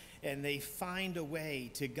together, and they find a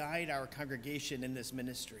way to guide our congregation in this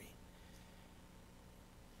ministry.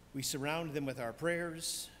 We surround them with our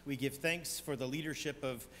prayers. We give thanks for the leadership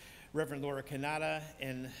of Reverend Laura Kanata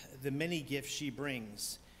and the many gifts she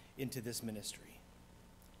brings into this ministry.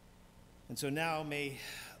 And so now may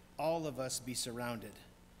all of us be surrounded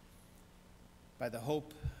by the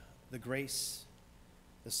hope, the grace,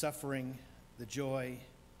 the suffering, the joy,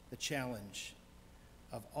 the challenge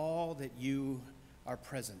of all that you are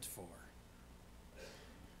present for.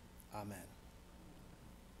 Amen.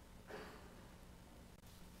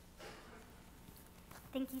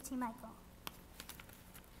 Thank you, T. Michael.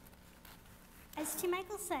 As T.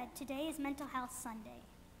 Michael said, today is Mental Health Sunday.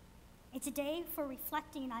 It's a day for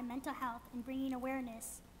reflecting on mental health and bringing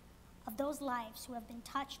awareness of those lives who have been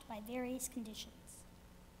touched by various conditions.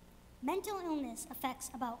 Mental illness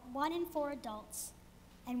affects about 1 in 4 adults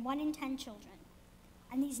and 1 in 10 children,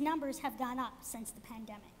 and these numbers have gone up since the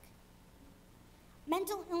pandemic.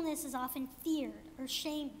 Mental illness is often feared or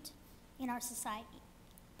shamed in our society,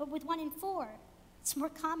 but with 1 in 4, it's more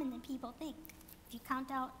common than people think. If you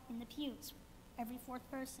count out in the pews, every 4th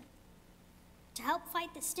person. To help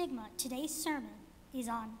fight the stigma, today's sermon is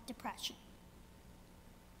on depression.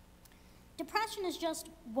 Depression is just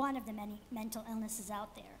one of the many mental illnesses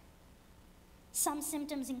out there. Some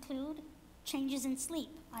symptoms include changes in sleep,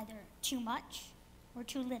 either too much or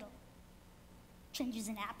too little. Changes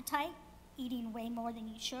in appetite, eating way more than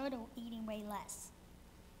you should or eating way less.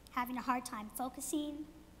 Having a hard time focusing,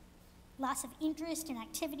 loss of interest in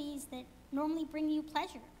activities that normally bring you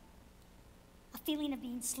pleasure. A feeling of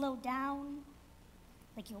being slowed down,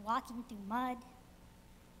 like you're walking through mud,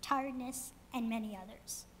 tiredness, and many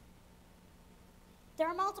others. There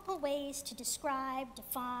are multiple ways to describe,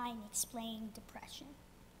 define, explain depression.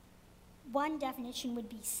 One definition would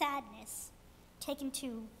be sadness, taken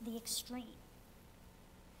to the extreme.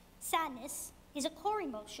 Sadness is a core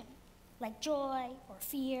emotion, like joy or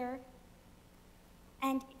fear,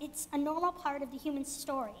 and it's a normal part of the human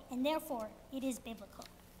story, and therefore it is biblical.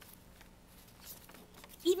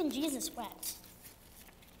 Even Jesus wept.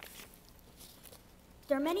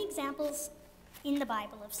 There are many examples in the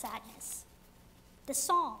Bible of sadness. The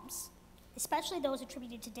Psalms, especially those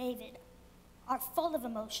attributed to David, are full of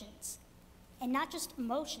emotions, and not just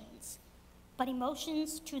emotions, but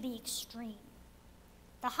emotions to the extreme.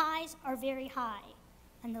 The highs are very high,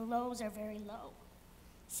 and the lows are very low,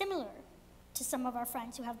 similar to some of our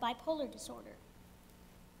friends who have bipolar disorder.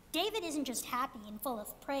 David isn't just happy and full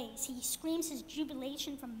of praise, he screams his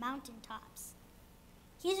jubilation from mountaintops.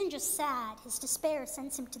 He isn't just sad, his despair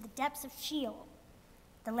sends him to the depths of Sheol,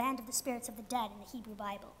 the land of the spirits of the dead in the Hebrew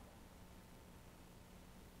Bible.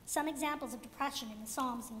 Some examples of depression in the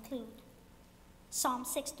Psalms include Psalm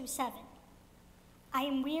 6 through 7. I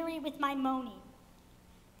am weary with my moaning.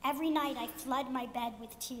 Every night I flood my bed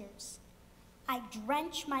with tears. I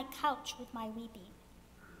drench my couch with my weeping.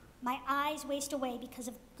 My eyes waste away because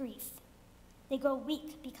of grief. They grow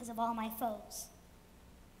weak because of all my foes.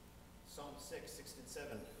 Psalm 6, 6 and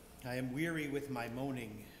 7. I am weary with my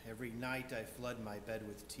moaning. Every night I flood my bed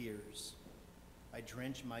with tears. I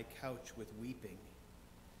drench my couch with weeping.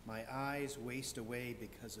 My eyes waste away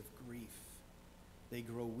because of grief. They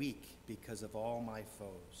grow weak because of all my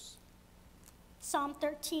foes. Psalm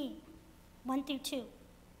 13, 1 through 2.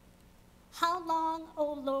 How long,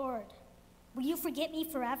 O Lord, will you forget me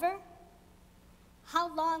forever?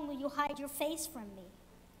 How long will you hide your face from me?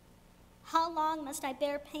 How long must I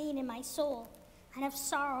bear pain in my soul and have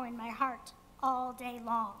sorrow in my heart all day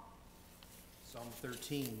long? Psalm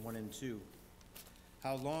 13, 1 and 2.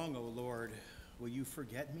 How long, O Lord, will you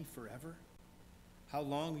forget me forever? How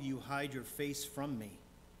long will you hide your face from me?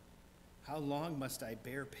 How long must I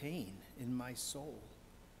bear pain in my soul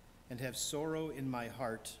and have sorrow in my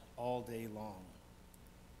heart all day long?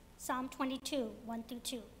 Psalm 22, 1 through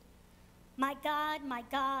 2. My God,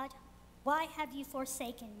 why have you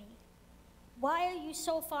forsaken me? Why are you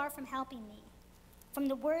so far from helping me, from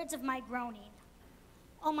the words of my groaning?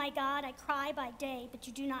 Oh my God, I cry by day, but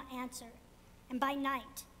you do not answer, and by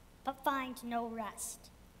night, but find no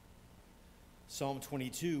rest. Psalm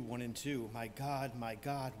 22, 1 and 2. My God,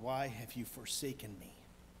 why have you forsaken me?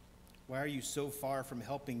 Why are you so far from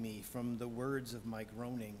helping me, from the words of my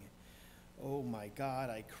groaning? Oh my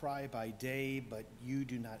God, I cry by day, but you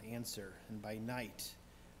do not answer, and by night,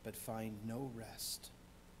 but find no rest.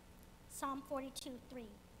 Psalm 42, 3.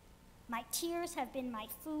 My tears have been my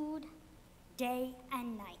food day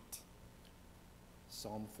and night.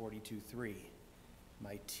 Psalm 42, 3.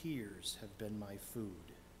 My tears have been my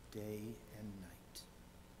food day and night.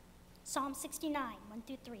 Psalm 69, 1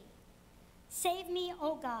 through 3. Save me,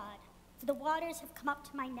 O God, for the waters have come up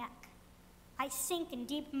to my neck. I sink in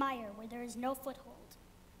deep mire where there is no foothold.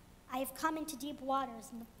 I have come into deep waters,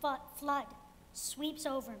 and the flood sweeps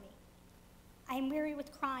over me. I am weary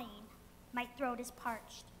with crying. My throat is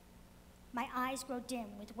parched. My eyes grow dim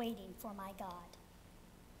with waiting for my God.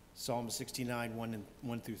 Psalm 69,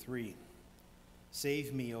 1 through 3.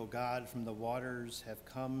 Save me, O God, from the waters have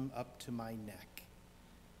come up to my neck.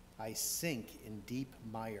 I sink in deep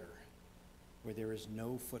mire where there is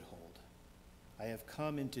no foothold. I have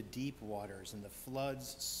come into deep waters, and the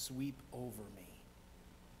floods sweep over me.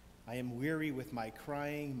 I am weary with my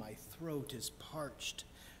crying. My throat is parched.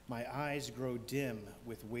 My eyes grow dim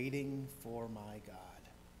with waiting for my God.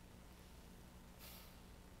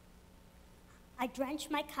 I drench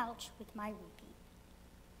my couch with my weeping.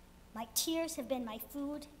 My tears have been my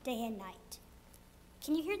food day and night.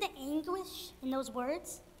 Can you hear the anguish in those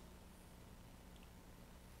words?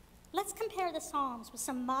 Let's compare the Psalms with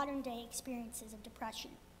some modern-day experiences of depression.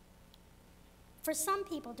 For some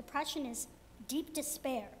people, depression is deep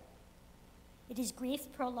despair. It is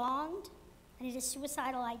grief prolonged, and it is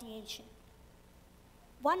suicidal ideation.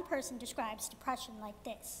 One person describes depression like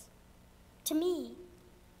this. To me,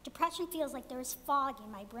 depression feels like there is fog in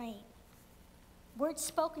my brain. Words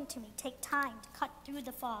spoken to me take time to cut through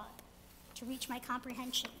the fog to reach my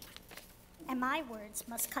comprehension, and my words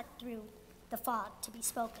must cut through the fog to be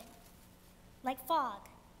spoken. Like fog,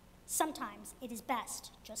 sometimes it is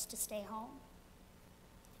best just to stay home.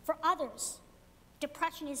 For others,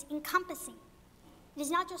 depression is encompassing. It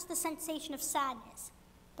is not just the sensation of sadness,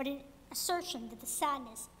 but an assertion that the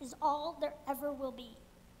sadness is all there ever will be.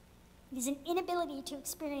 It is an inability to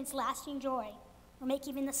experience lasting joy or make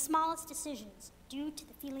even the smallest decisions due to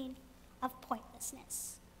the feeling of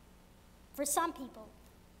pointlessness. For some people,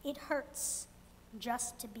 it hurts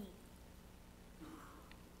just to be.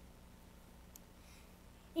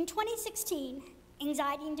 In 2016,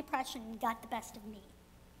 anxiety and depression got the best of me.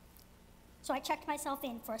 So I checked myself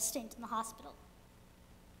in for a stint in the hospital.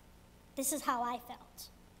 This is how I felt.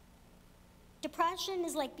 Depression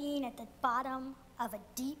is like being at the bottom of a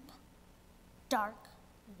deep, dark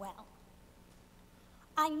well.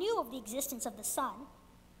 I knew of the existence of the sun,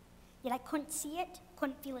 yet I couldn't see it,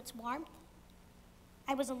 couldn't feel its warmth.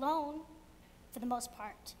 I was alone for the most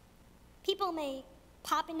part. People may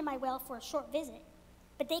pop into my well for a short visit,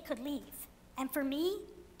 but they could leave. And for me,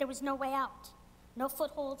 there was no way out. No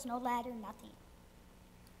footholds, no ladder, nothing.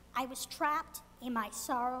 I was trapped in my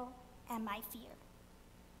sorrow and my fear.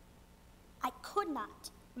 I could not,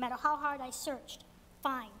 no matter how hard I searched,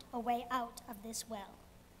 find a way out of this well.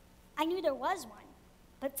 I knew there was one,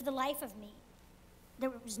 but for the life of me, there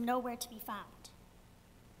was nowhere to be found.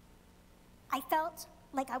 I felt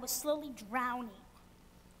like I was slowly drowning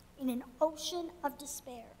in an ocean of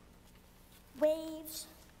despair. Waves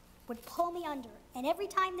would pull me under, and every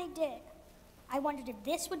time they did, I wondered if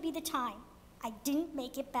this would be the time I didn't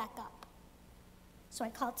make it back up. So I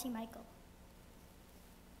called T. Michael.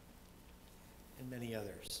 And many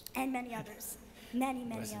others. And many others. Many,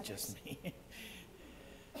 many It wasn't others. just me.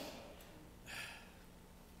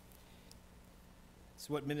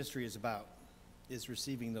 So what ministry is about is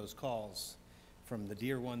receiving those calls from the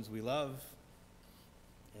dear ones we love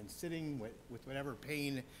and sitting with whatever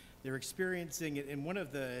pain they're experiencing. And one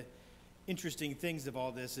of the interesting things of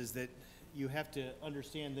all this is that you have to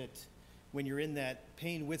understand that when you're in that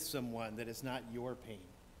pain with someone, that it's not your pain,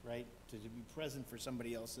 right? To be present for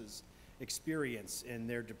somebody else's experience and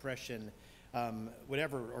their depression,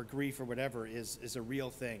 whatever, or grief or whatever, is a real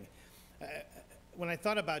thing. When I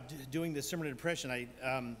thought about doing this sermon on depression,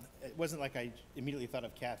 it wasn't like I immediately thought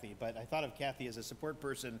of Kathy, but I thought of Kathy as a support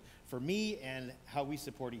person for me and how we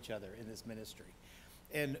support each other in this ministry.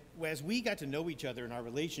 And as we got to know each other in our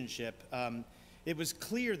relationship, it was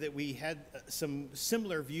clear that we had some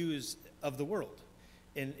similar views of the world.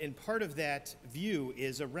 And part of that view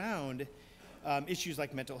is around issues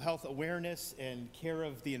like mental health awareness and care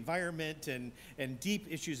of the environment and deep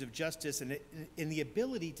issues of justice and the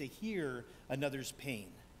ability to hear another's pain.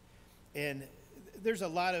 And there's a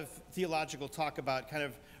lot of theological talk about kind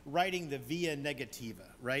of writing the via negativa,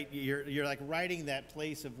 right? You're like writing that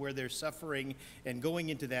place of where there's suffering and going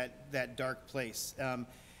into that dark place.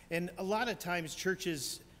 And a lot of times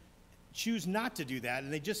churches choose not to do that,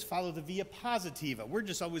 and they just follow the via positiva. We're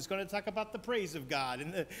just always going to talk about the praise of God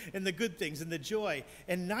and the good things and the joy.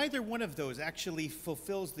 And neither one of those actually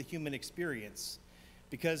fulfills the human experience.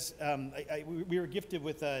 Because we were gifted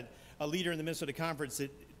with a leader in the Minnesota Conference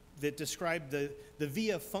that described the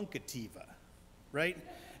via funkativa, right?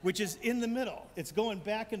 Which is in the middle. It's going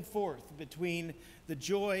back and forth between the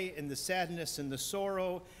joy and the sadness and the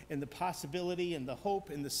sorrow and the possibility and the hope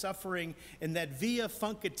and the suffering. And that via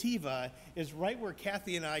funkativa is right where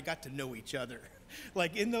Kathy and I got to know each other.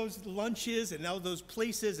 Like in those lunches and all those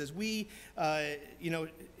places as we, and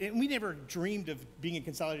we never dreamed of being a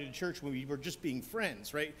Consolidated Church when we were just being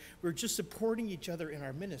friends, right? We were just supporting each other in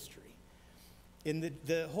our ministry. And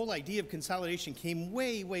the whole idea of consolidation came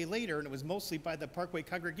way, way later, and it was mostly by the Parkway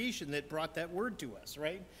congregation that brought that word to us,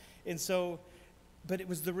 right? And so, but it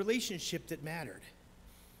was the relationship that mattered.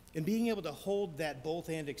 And being able to hold that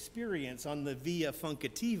both-and experience on the via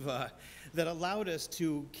funkativa that allowed us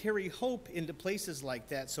to carry hope into places like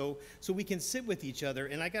that so we can sit with each other.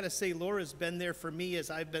 And I got to say, Laura's been there for me as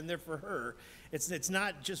I've been there for her. It's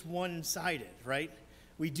not just one-sided, right?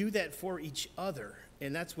 We do that for each other,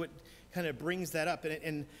 and that's what kind of brings that up.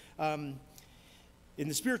 And in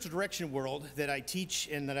the spiritual direction world that I teach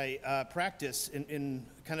and that I practice in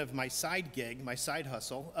kind of my side gig, my side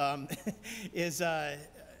hustle, is a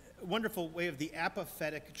wonderful way of the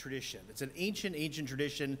apophetic tradition. It's an ancient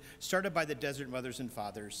tradition started by the Desert Mothers and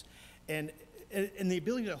Fathers. And the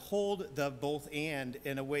ability to hold the both and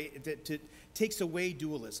in a way that takes away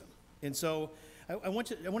dualism. And so I want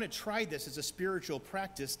to try this as a spiritual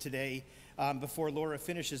practice today before Laura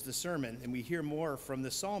finishes the sermon and we hear more from the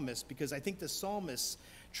psalmist, because I think the psalmists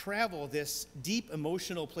travel this deep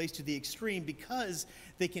emotional place to the extreme because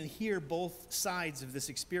they can hear both sides of this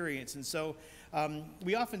experience. And so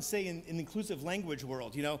we often say in the inclusive language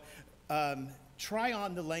world, try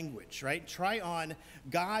on the language, right? Try on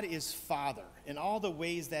God is Father in all the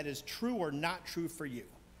ways that is true or not true for you,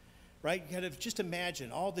 right? Kind of just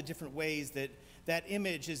imagine all the different ways that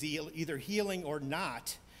image is either healing or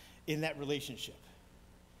not in that relationship.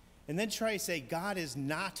 And then try to say, God is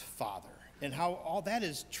not Father and how all that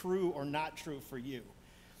is true or not true for you.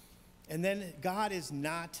 And then God is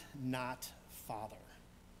not Father.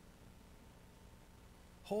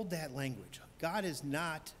 Hold that language. God is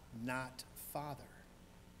not Father.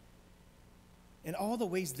 And all the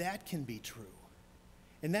ways that can be true.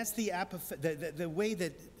 And that's the way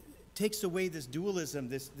that takes away this dualism,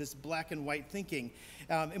 this black and white thinking.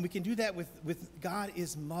 And we can do that with God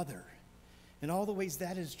is Mother. And all the ways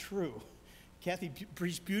that is true. Kathy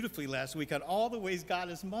preached beautifully last week on all the ways God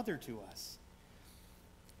is Mother to us.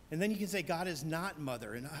 And then you can say God is not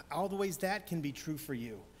Mother, and all the ways that can be true for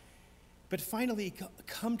you. But finally,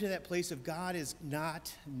 come to that place of God is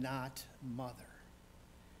not Mother.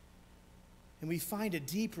 And we find a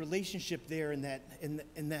deep relationship there in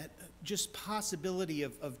that just possibility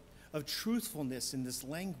of truthfulness in this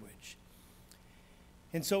language.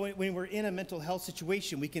 And so when we're in a mental health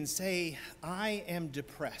situation, we can say, I am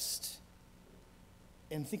depressed.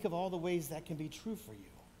 And think of all the ways that can be true for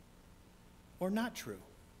you, or not true.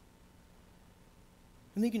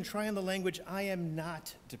 And then you can try on the language, I am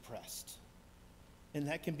not depressed. And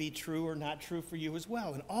that can be true or not true for you as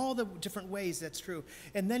well. In all the different ways that's true.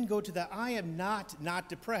 And then go to the I am not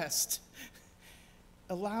depressed.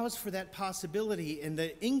 Allows for that possibility and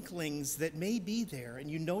the inklings that may be there.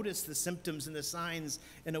 And you notice the symptoms and the signs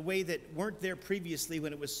in a way that weren't there previously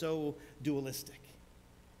when it was so dualistic.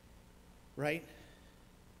 Right?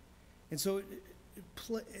 And so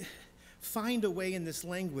find a way in this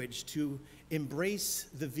language to embrace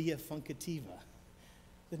the via funcativa,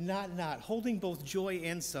 the not, holding both joy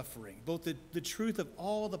and suffering, both the truth of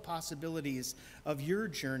all the possibilities of your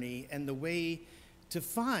journey and the way to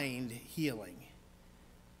find healing.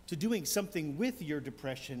 To doing something with your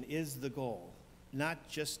depression is the goal, not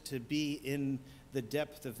just to be in the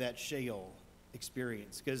depth of that Sheol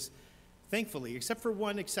experience. Because thankfully, except for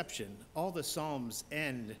one exception, all the Psalms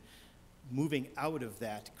end moving out of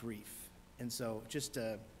that grief. And so just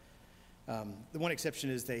the one exception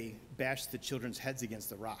is they bash the children's heads against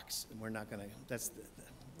the rocks. And we're not going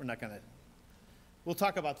to, we'll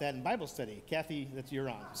talk about that in Bible study. Kathy, you're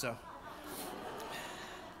on, so.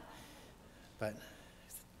 But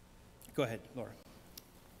go ahead, Laura.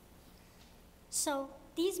 So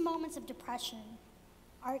these moments of depression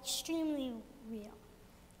are extremely real.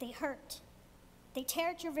 They hurt. They tear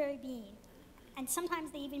at your very being. And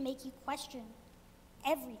sometimes they even make you question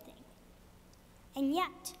everything. And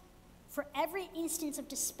yet, for every instance of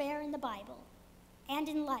despair in the Bible and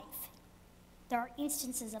in life, there are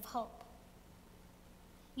instances of hope.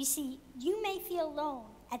 You see, you may feel alone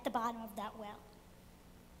at the bottom of that well,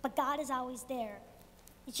 but God is always there.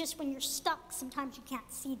 It's just when you're stuck, sometimes you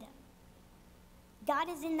can't see them. God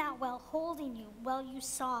is in that well holding you while you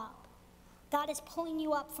sob. God is pulling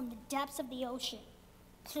you up from the depths of the ocean,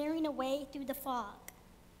 clearing a way through the fog.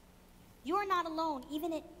 You are not alone,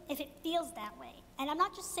 even if it feels that way. And I'm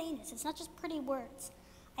not just saying this, it's not just pretty words.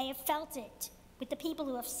 I have felt it with the people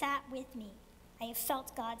who have sat with me. I have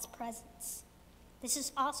felt God's presence. This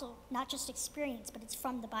is also not just experience, but it's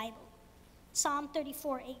from the Bible. Psalm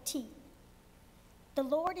 34:18. The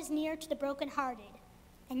Lord is near to the brokenhearted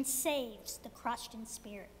and saves the crushed in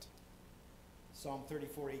spirit. Psalm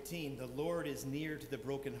 34:18, the Lord is near to the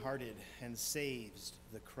brokenhearted and saves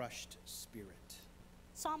the crushed spirit.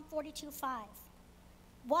 Psalm 42:5.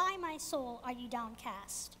 Why, my soul, are you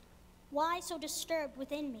downcast? Why so disturbed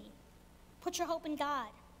within me? Put your hope in God,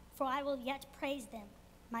 for I will yet praise them,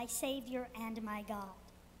 my Savior and my God.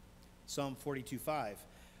 Psalm 42:5.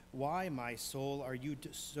 Why, my soul, are you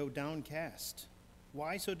so downcast?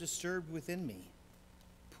 Why so disturbed within me?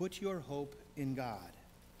 Put your hope in God,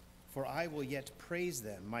 for I will yet praise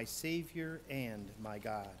them, my Savior and my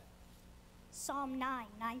God. Psalm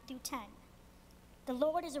 9:9-10. The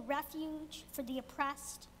Lord is a refuge for the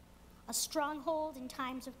oppressed, a stronghold in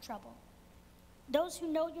times of trouble. Those who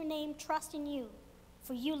know your name trust in you,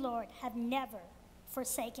 for you, Lord, have never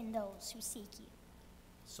forsaken those who seek you.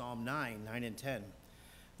 Psalm 9:9-10.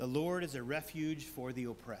 The Lord is a refuge for the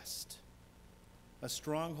oppressed, a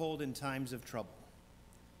stronghold in times of trouble.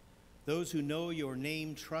 Those who know your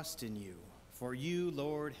name trust in you, for you,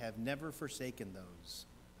 Lord, have never forsaken those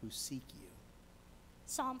who seek you.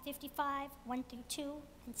 Psalm 55:1-2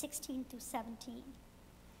 and 16-17.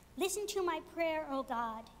 Listen to my prayer, O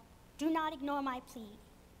God. Do not ignore my plea.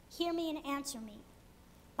 Hear me and answer me.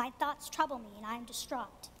 My thoughts trouble me, and I am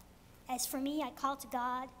distraught. As for me, I call to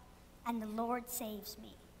God, and the Lord saves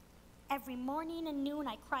me. Every morning and noon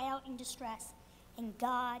I cry out in distress, and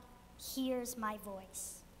God hears my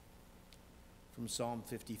voice. From Psalm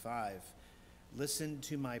 55, listen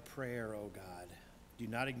to my prayer, O God. Do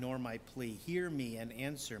not ignore my plea. Hear me and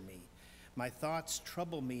answer me. My thoughts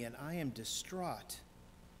trouble me, and I am distraught.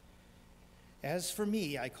 As for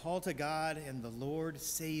me, I call to God, and the Lord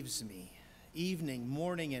saves me. Evening,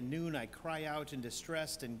 morning, and noon I cry out in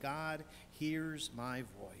distress, and God hears my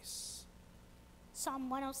voice. Psalm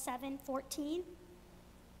 107:14.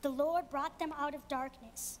 The Lord brought them out of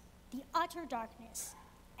darkness, the utter darkness,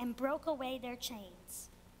 and broke away their chains.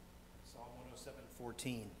 Psalm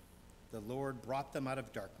 107:14. The Lord brought them out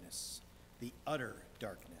of darkness, the utter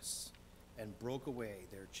darkness, and broke away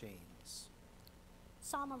their chains.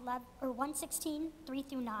 Psalm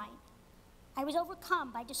 116:3-9. I was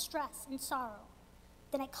overcome by distress and sorrow.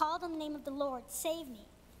 Then I called on the name of the Lord, save me.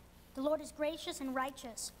 The Lord is gracious and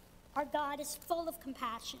righteous. Our God is full of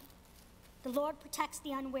compassion. The Lord protects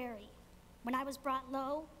the unwary. When I was brought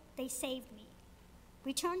low, they saved me.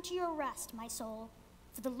 Return to your rest, my soul,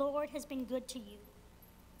 for the Lord has been good to you.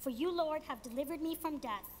 For you, Lord, have delivered me from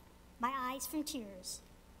death, my eyes from tears,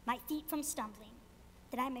 my feet from stumbling,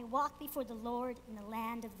 that I may walk before the Lord in the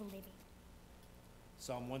land of the living.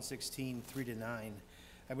 Psalm 116:3-9.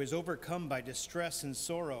 I was overcome by distress and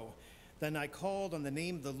sorrow. Then I called on the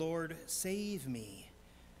name of the Lord, save me.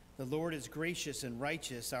 The Lord is gracious and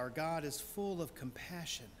righteous. Our God is full of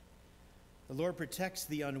compassion. The Lord protects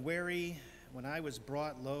the unwary. When I was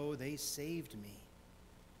brought low, they saved me.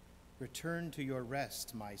 Return to your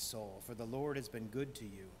rest, my soul, for the Lord has been good to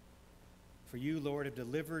you. For you, Lord, have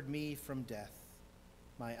delivered me from death,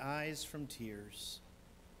 my eyes from tears,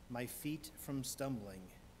 my feet from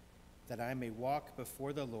stumbling, that I may walk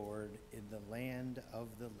before the Lord in the land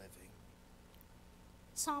of the living.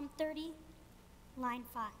 Psalm 30, line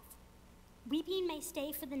 5. Weeping may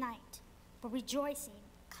stay for the night, but rejoicing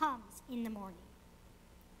comes in the morning.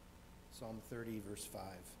 Psalm 30, verse 5.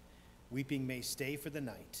 Weeping may stay for the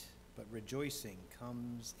night, but rejoicing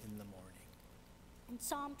comes in the morning. And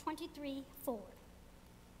Psalm 23:4.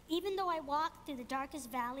 Even though I walk through the darkest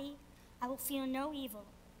valley, I will fear no evil,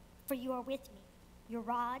 for you are with me. Your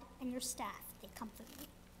rod and your staff, they comfort me.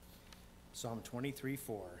 Psalm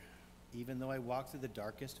 23:4. Even though I walk through the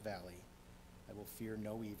darkest valley, I will fear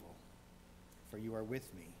no evil, for you are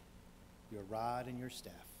with me. Your rod and your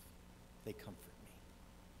staff, they comfort me.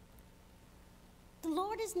 The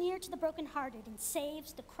Lord is near to the brokenhearted and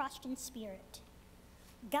saves the crushed in spirit.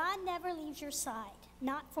 God never leaves your side,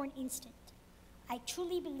 not for an instant. I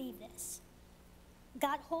truly believe this.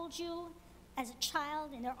 God holds you as a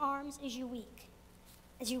child in their arms as you weep.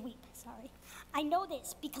 I know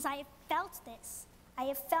this because I have felt this. I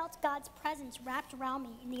have felt God's presence wrapped around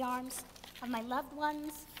me in the arms of my loved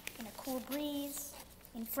ones, in a cool breeze,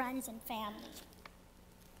 in friends and family.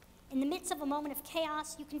 In the midst of a moment of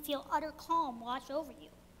chaos, you can feel utter calm wash over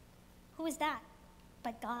you. Who is that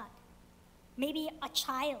but God? Maybe a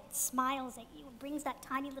child smiles at you and brings that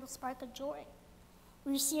tiny little spark of joy.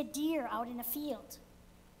 Or you see a deer out in a field.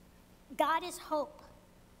 God is hope,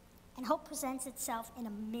 and hope presents itself in a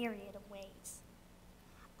myriad of ways.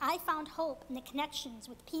 I found hope in the connections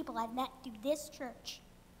with people I've met through this church.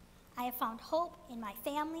 I have found hope in my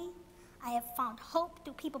family. I have found hope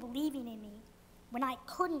through people believing in me when I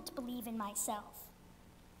couldn't believe in myself.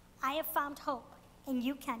 I have found hope, and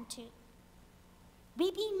you can too.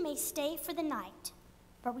 Weeping may stay for the night,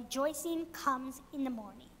 but rejoicing comes in the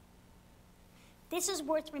morning. This is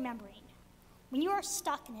worth remembering. When you are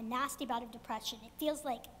stuck in a nasty bout of depression, it feels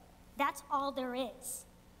like that's all there is.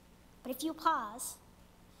 But if you pause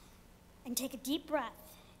and take a deep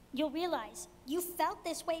breath, you'll realize you felt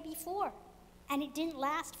this way before, and it didn't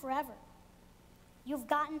last forever. You've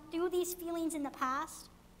gotten through these feelings in the past,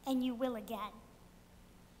 and you will again.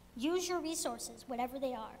 Use your resources, whatever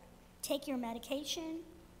they are. Take your medication,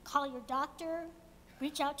 call your doctor,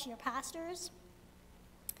 reach out to your pastors.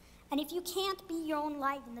 And if you can't be your own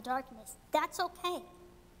light in the darkness, that's okay.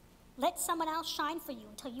 Let someone else shine for you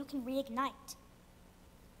until you can reignite.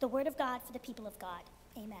 The word of God for the people of God.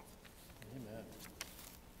 Amen. Amen.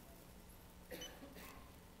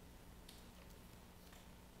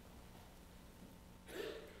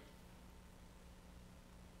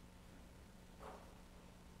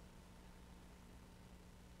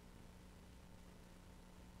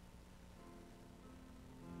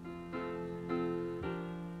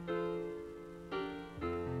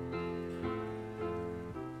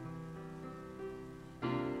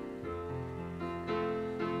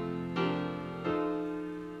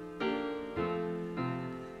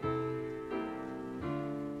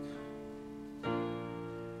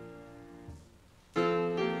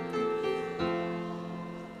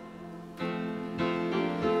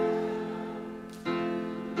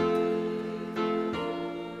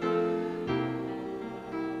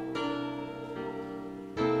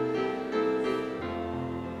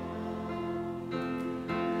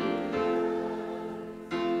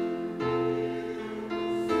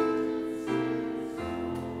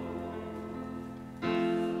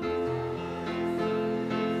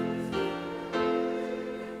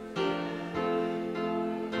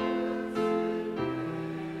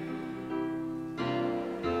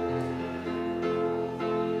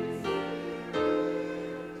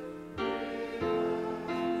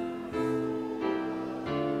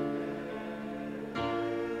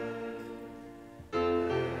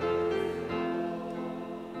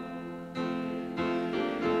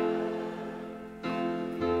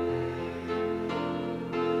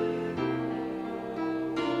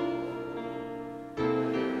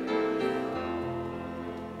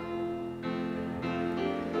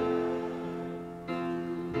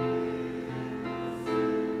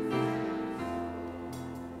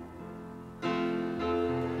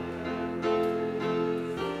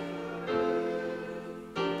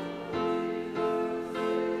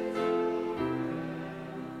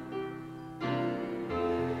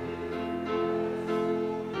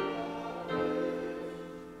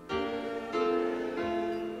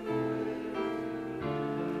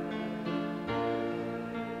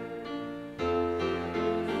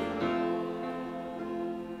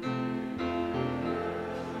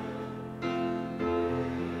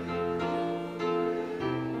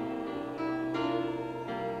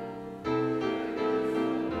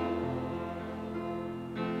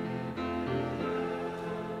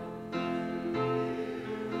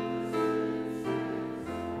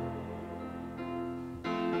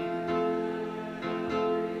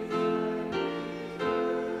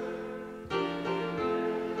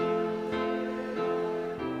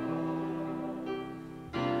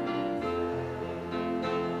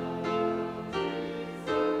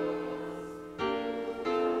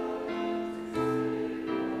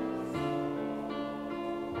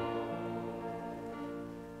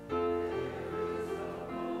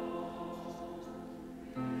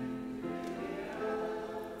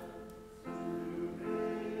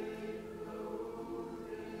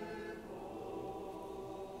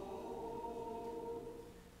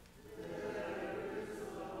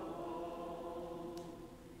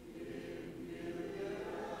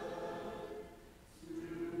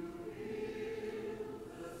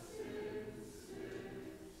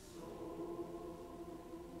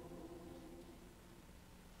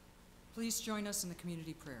 Please join us in the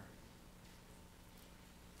community prayer.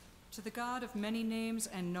 To the God of many names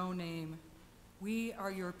and no name, we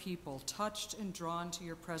are your people, touched and drawn to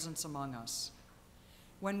your presence among us.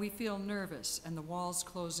 When we feel nervous and the walls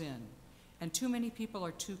close in, and too many people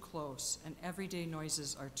are too close, and everyday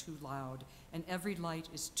noises are too loud, and every light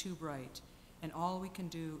is too bright, and all we can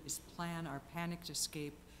do is plan our panicked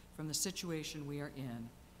escape from the situation we are in.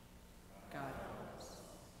 God help us.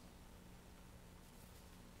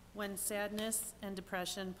 When sadness and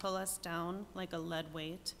depression pull us down like a lead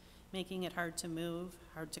weight, making it hard to move,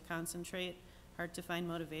 hard to concentrate, hard to find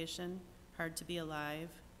motivation, hard to be alive,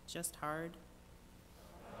 just hard.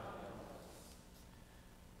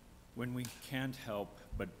 When we can't help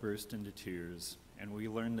but burst into tears, and we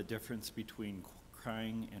learn the difference between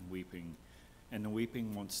crying and weeping, and the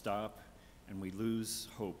weeping won't stop, and we lose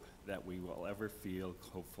hope that we will ever feel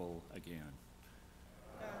hopeful again.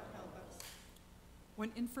 God help us.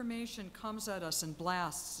 When information comes at us in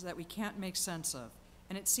blasts that we can't make sense of,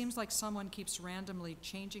 and it seems like someone keeps randomly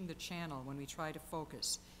changing the channel when we try to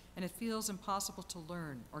focus, and it feels impossible to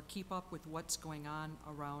learn or keep up with what's going on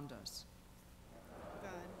around us.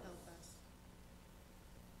 God help us.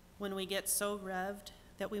 When we get so revved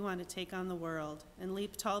that we want to take on the world and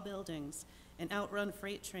leap tall buildings and outrun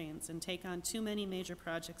freight trains and take on too many major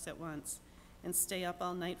projects at once and stay up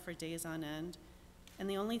all night for days on end, and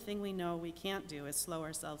the only thing we know we can't do is slow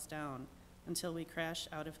ourselves down until we crash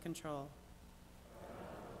out of control.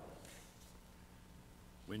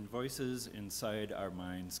 When voices inside our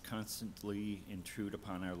minds constantly intrude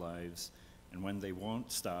upon our lives, and when they won't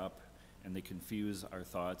stop, and they confuse our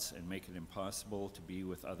thoughts and make it impossible to be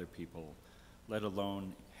with other people, let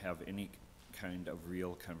alone have any kind of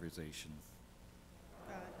real conversation.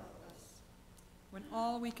 God help us. When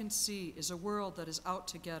all we can see is a world that is out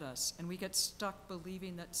to get us, and we get stuck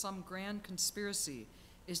believing that some grand conspiracy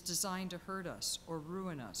is designed to hurt us or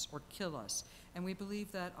ruin us or kill us, and we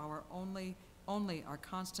believe that only our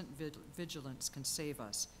constant vigilance can save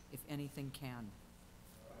us, if anything can.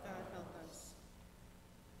 God help us.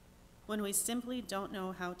 When we simply don't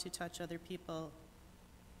know how to touch other people,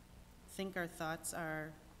 think our thoughts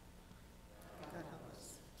are, God help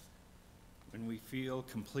us. When we feel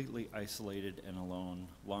completely isolated and alone,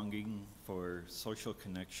 longing for social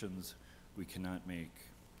connections we cannot make.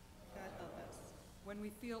 God help us. When we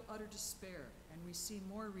feel utter despair and we see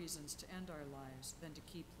more reasons to end our lives than to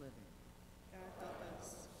keep living. God help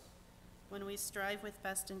us. When we strive with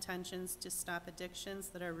best intentions to stop addictions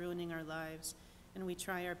that are ruining our lives, and we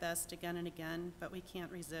try our best again and again, but we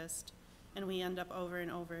can't resist, and we end up over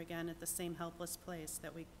and over again at the same helpless place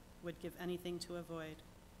that we would give anything to avoid.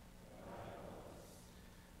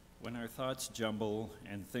 When our thoughts jumble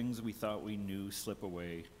and things we thought we knew slip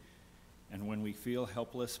away, and when we feel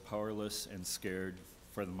helpless, powerless, and scared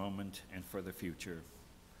for the moment and for the future.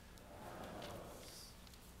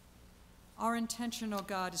 Our intention, O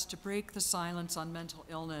God, is to break the silence on mental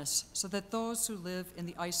illness so that those who live in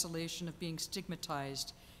the isolation of being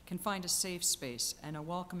stigmatized can find a safe space and a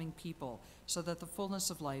welcoming people so that the fullness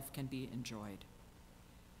of life can be enjoyed.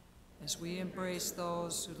 As we embrace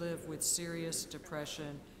those who live with serious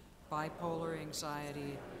depression, bipolar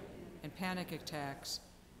anxiety, and panic attacks,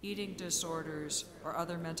 eating disorders, or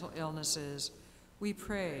other mental illnesses, we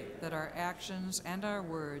pray that our actions and our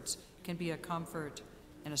words can be a comfort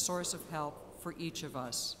and a source of help for each of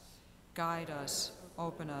us. Guide us,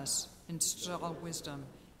 open us, instill wisdom,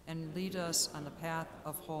 and lead us on the path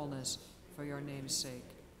of wholeness for your name's sake.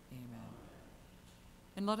 Amen.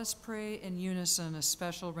 And let us pray in unison a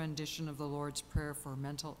special rendition of the Lord's Prayer for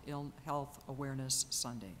Mental Health Awareness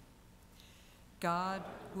Sunday. God,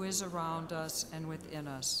 who is around us and within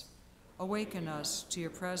us, awaken us to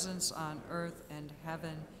your presence on earth and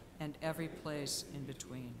heaven and every place in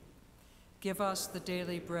between. Give us the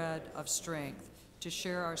daily bread of strength to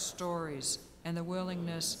share our stories and the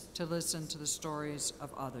willingness to listen to the stories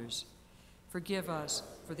of others. Forgive us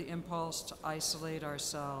for the impulse to isolate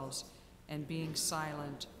ourselves and being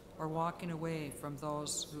silent or walking away from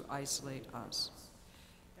those who isolate us.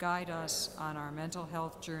 Guide us on our mental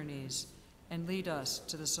health journeys and lead us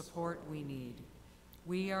to the support we need.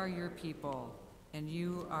 We are your people, and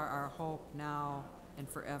you are our hope now and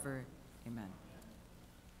forever. Amen.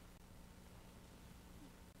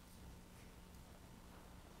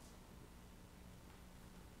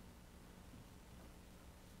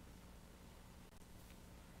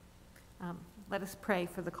 Let us pray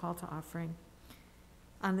for the call to offering.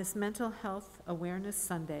 On this Mental Health Awareness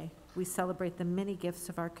Sunday, we celebrate the many gifts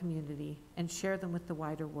of our community and share them with the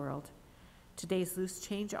wider world. Today's Loose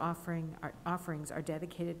Change offerings are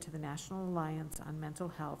dedicated to the National Alliance on Mental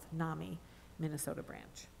Health, NAMI, Minnesota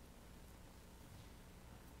branch.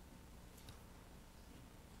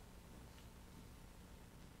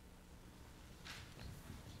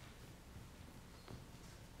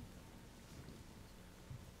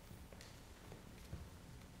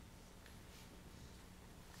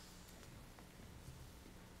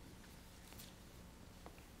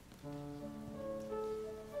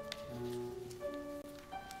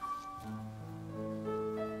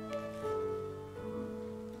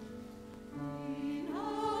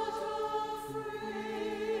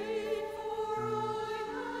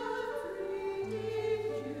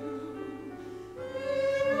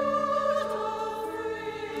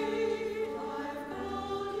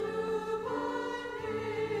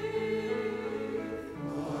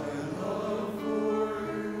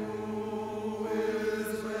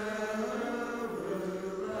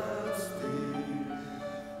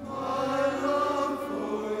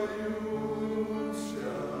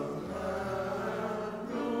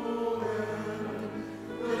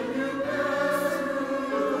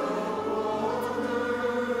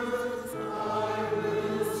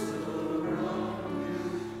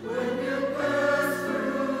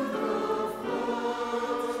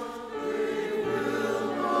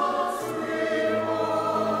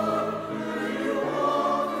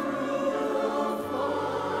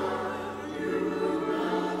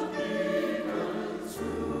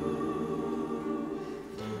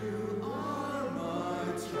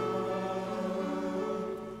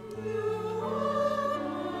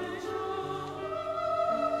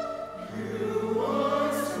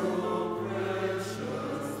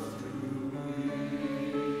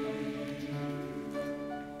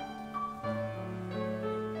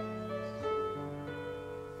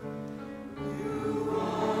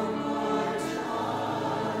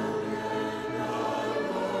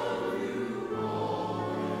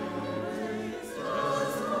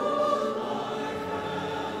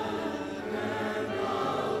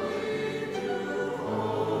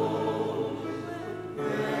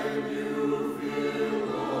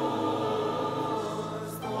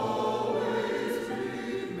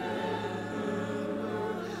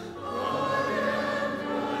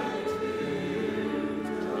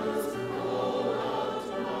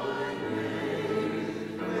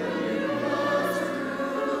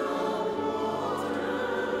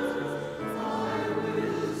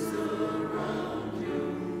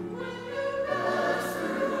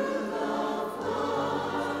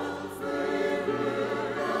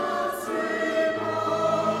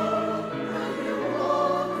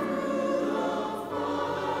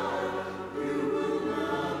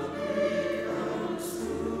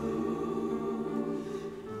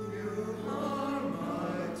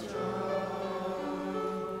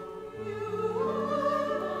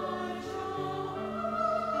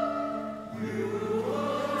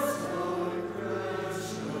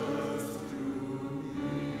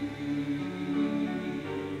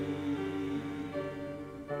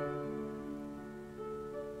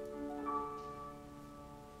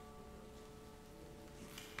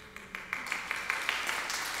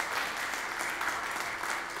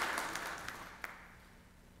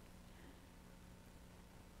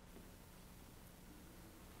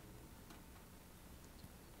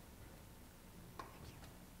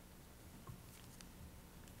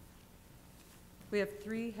 We have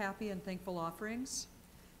 3 happy and thankful offerings.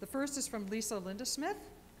 The first is from Lisa Linda Smith.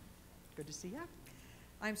 Good to see ya.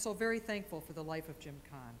 I'm so very thankful for the life of Jim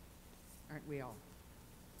Kahn. Aren't we all?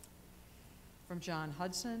 From John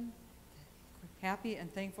Hudson, happy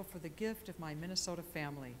and thankful for the gift of my Minnesota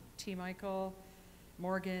family, T. Michael,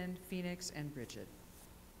 Morgan, Phoenix, and Bridget.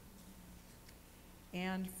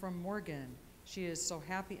 And from Morgan, she is so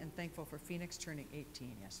happy and thankful for Phoenix turning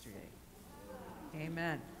 18 yesterday.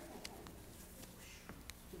 Amen.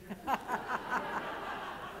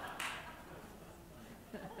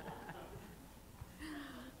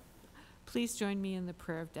 Please join me in the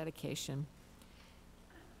prayer of dedication.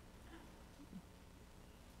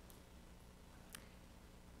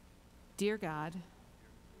 Dear God,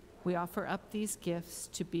 we offer up these gifts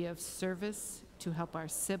to be of service to help our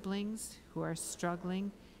siblings who are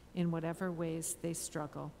struggling in whatever ways they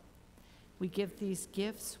struggle. We give these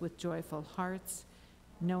gifts with joyful hearts,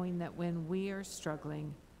 knowing that when we are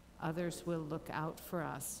struggling, others will look out for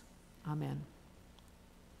us. Amen.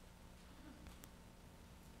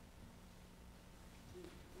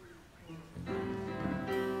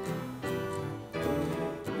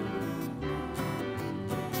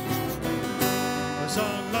 A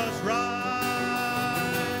song must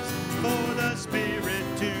rise for the Spirit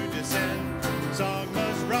to descend. A song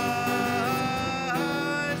must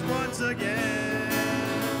rise once again,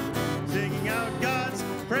 singing out God's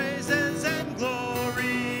praises and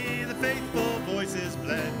glory. The faithful voices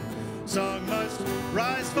blend. A song must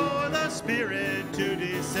rise for the Spirit to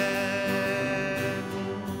descend.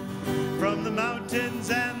 From the mountains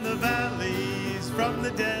and the valleys, from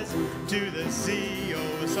the desert to the sea,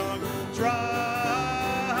 oh, a song must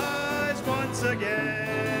rise once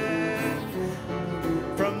again.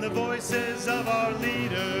 From the voices of our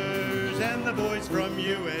leaders and the voice from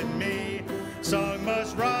you and me, song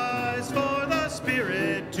must rise for the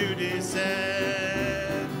Spirit to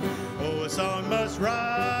descend. Oh, a song must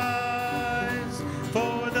rise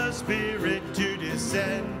for the Spirit to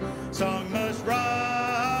descend. Song must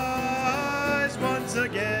rise once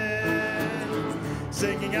again,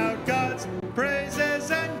 singing out God's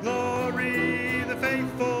praises and glory. The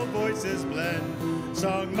faithful voices blend.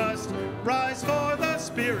 Song must rise for the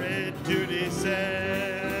Spirit to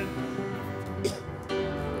descend.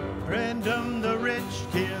 Random the rich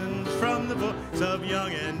hymns from the voice of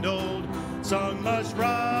young and old. Song must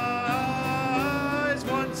rise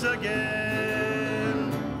once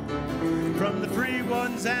again. From the free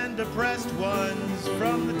ones and oppressed ones,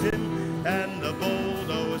 from the tin and the bold,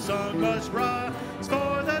 oh, a song must rise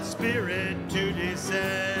for the Spirit to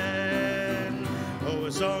descend. Oh,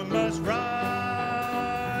 a song must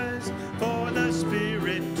rise for the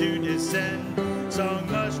Spirit to descend. Song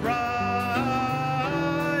must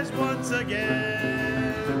rise once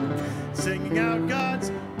again, singing out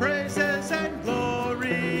God's praises and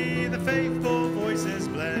glory. The faithful voices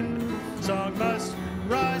blend. Song must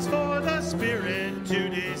rise for the Spirit to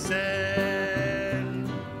descend.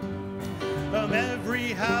 From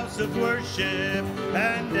every house of worship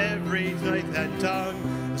and every faith and tongue,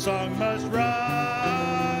 the song must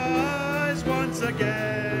rise once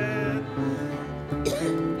again.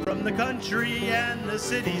 From the country and the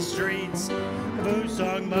city streets, a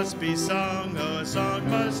song must be sung. A song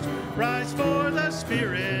must rise for the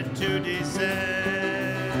Spirit to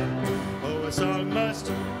descend. Oh, a song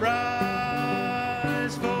must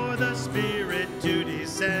rise for the Spirit to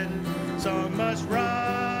descend. Song must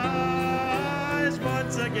rise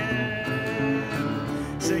once again,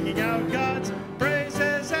 singing out God's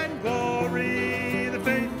praises and glory. The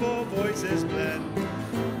faithful voices blend.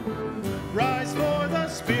 Rise for the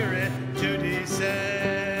Spirit to descend.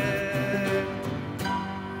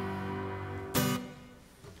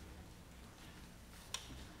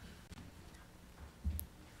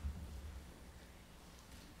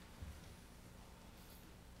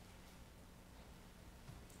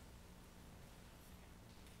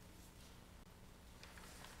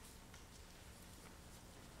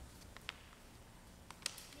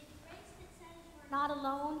 Not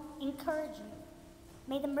alone, encourage you.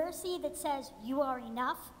 May the mercy that says you are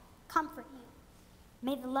enough comfort you.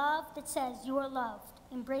 May the love that says you are loved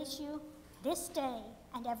embrace you this day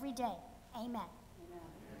and every day. Amen.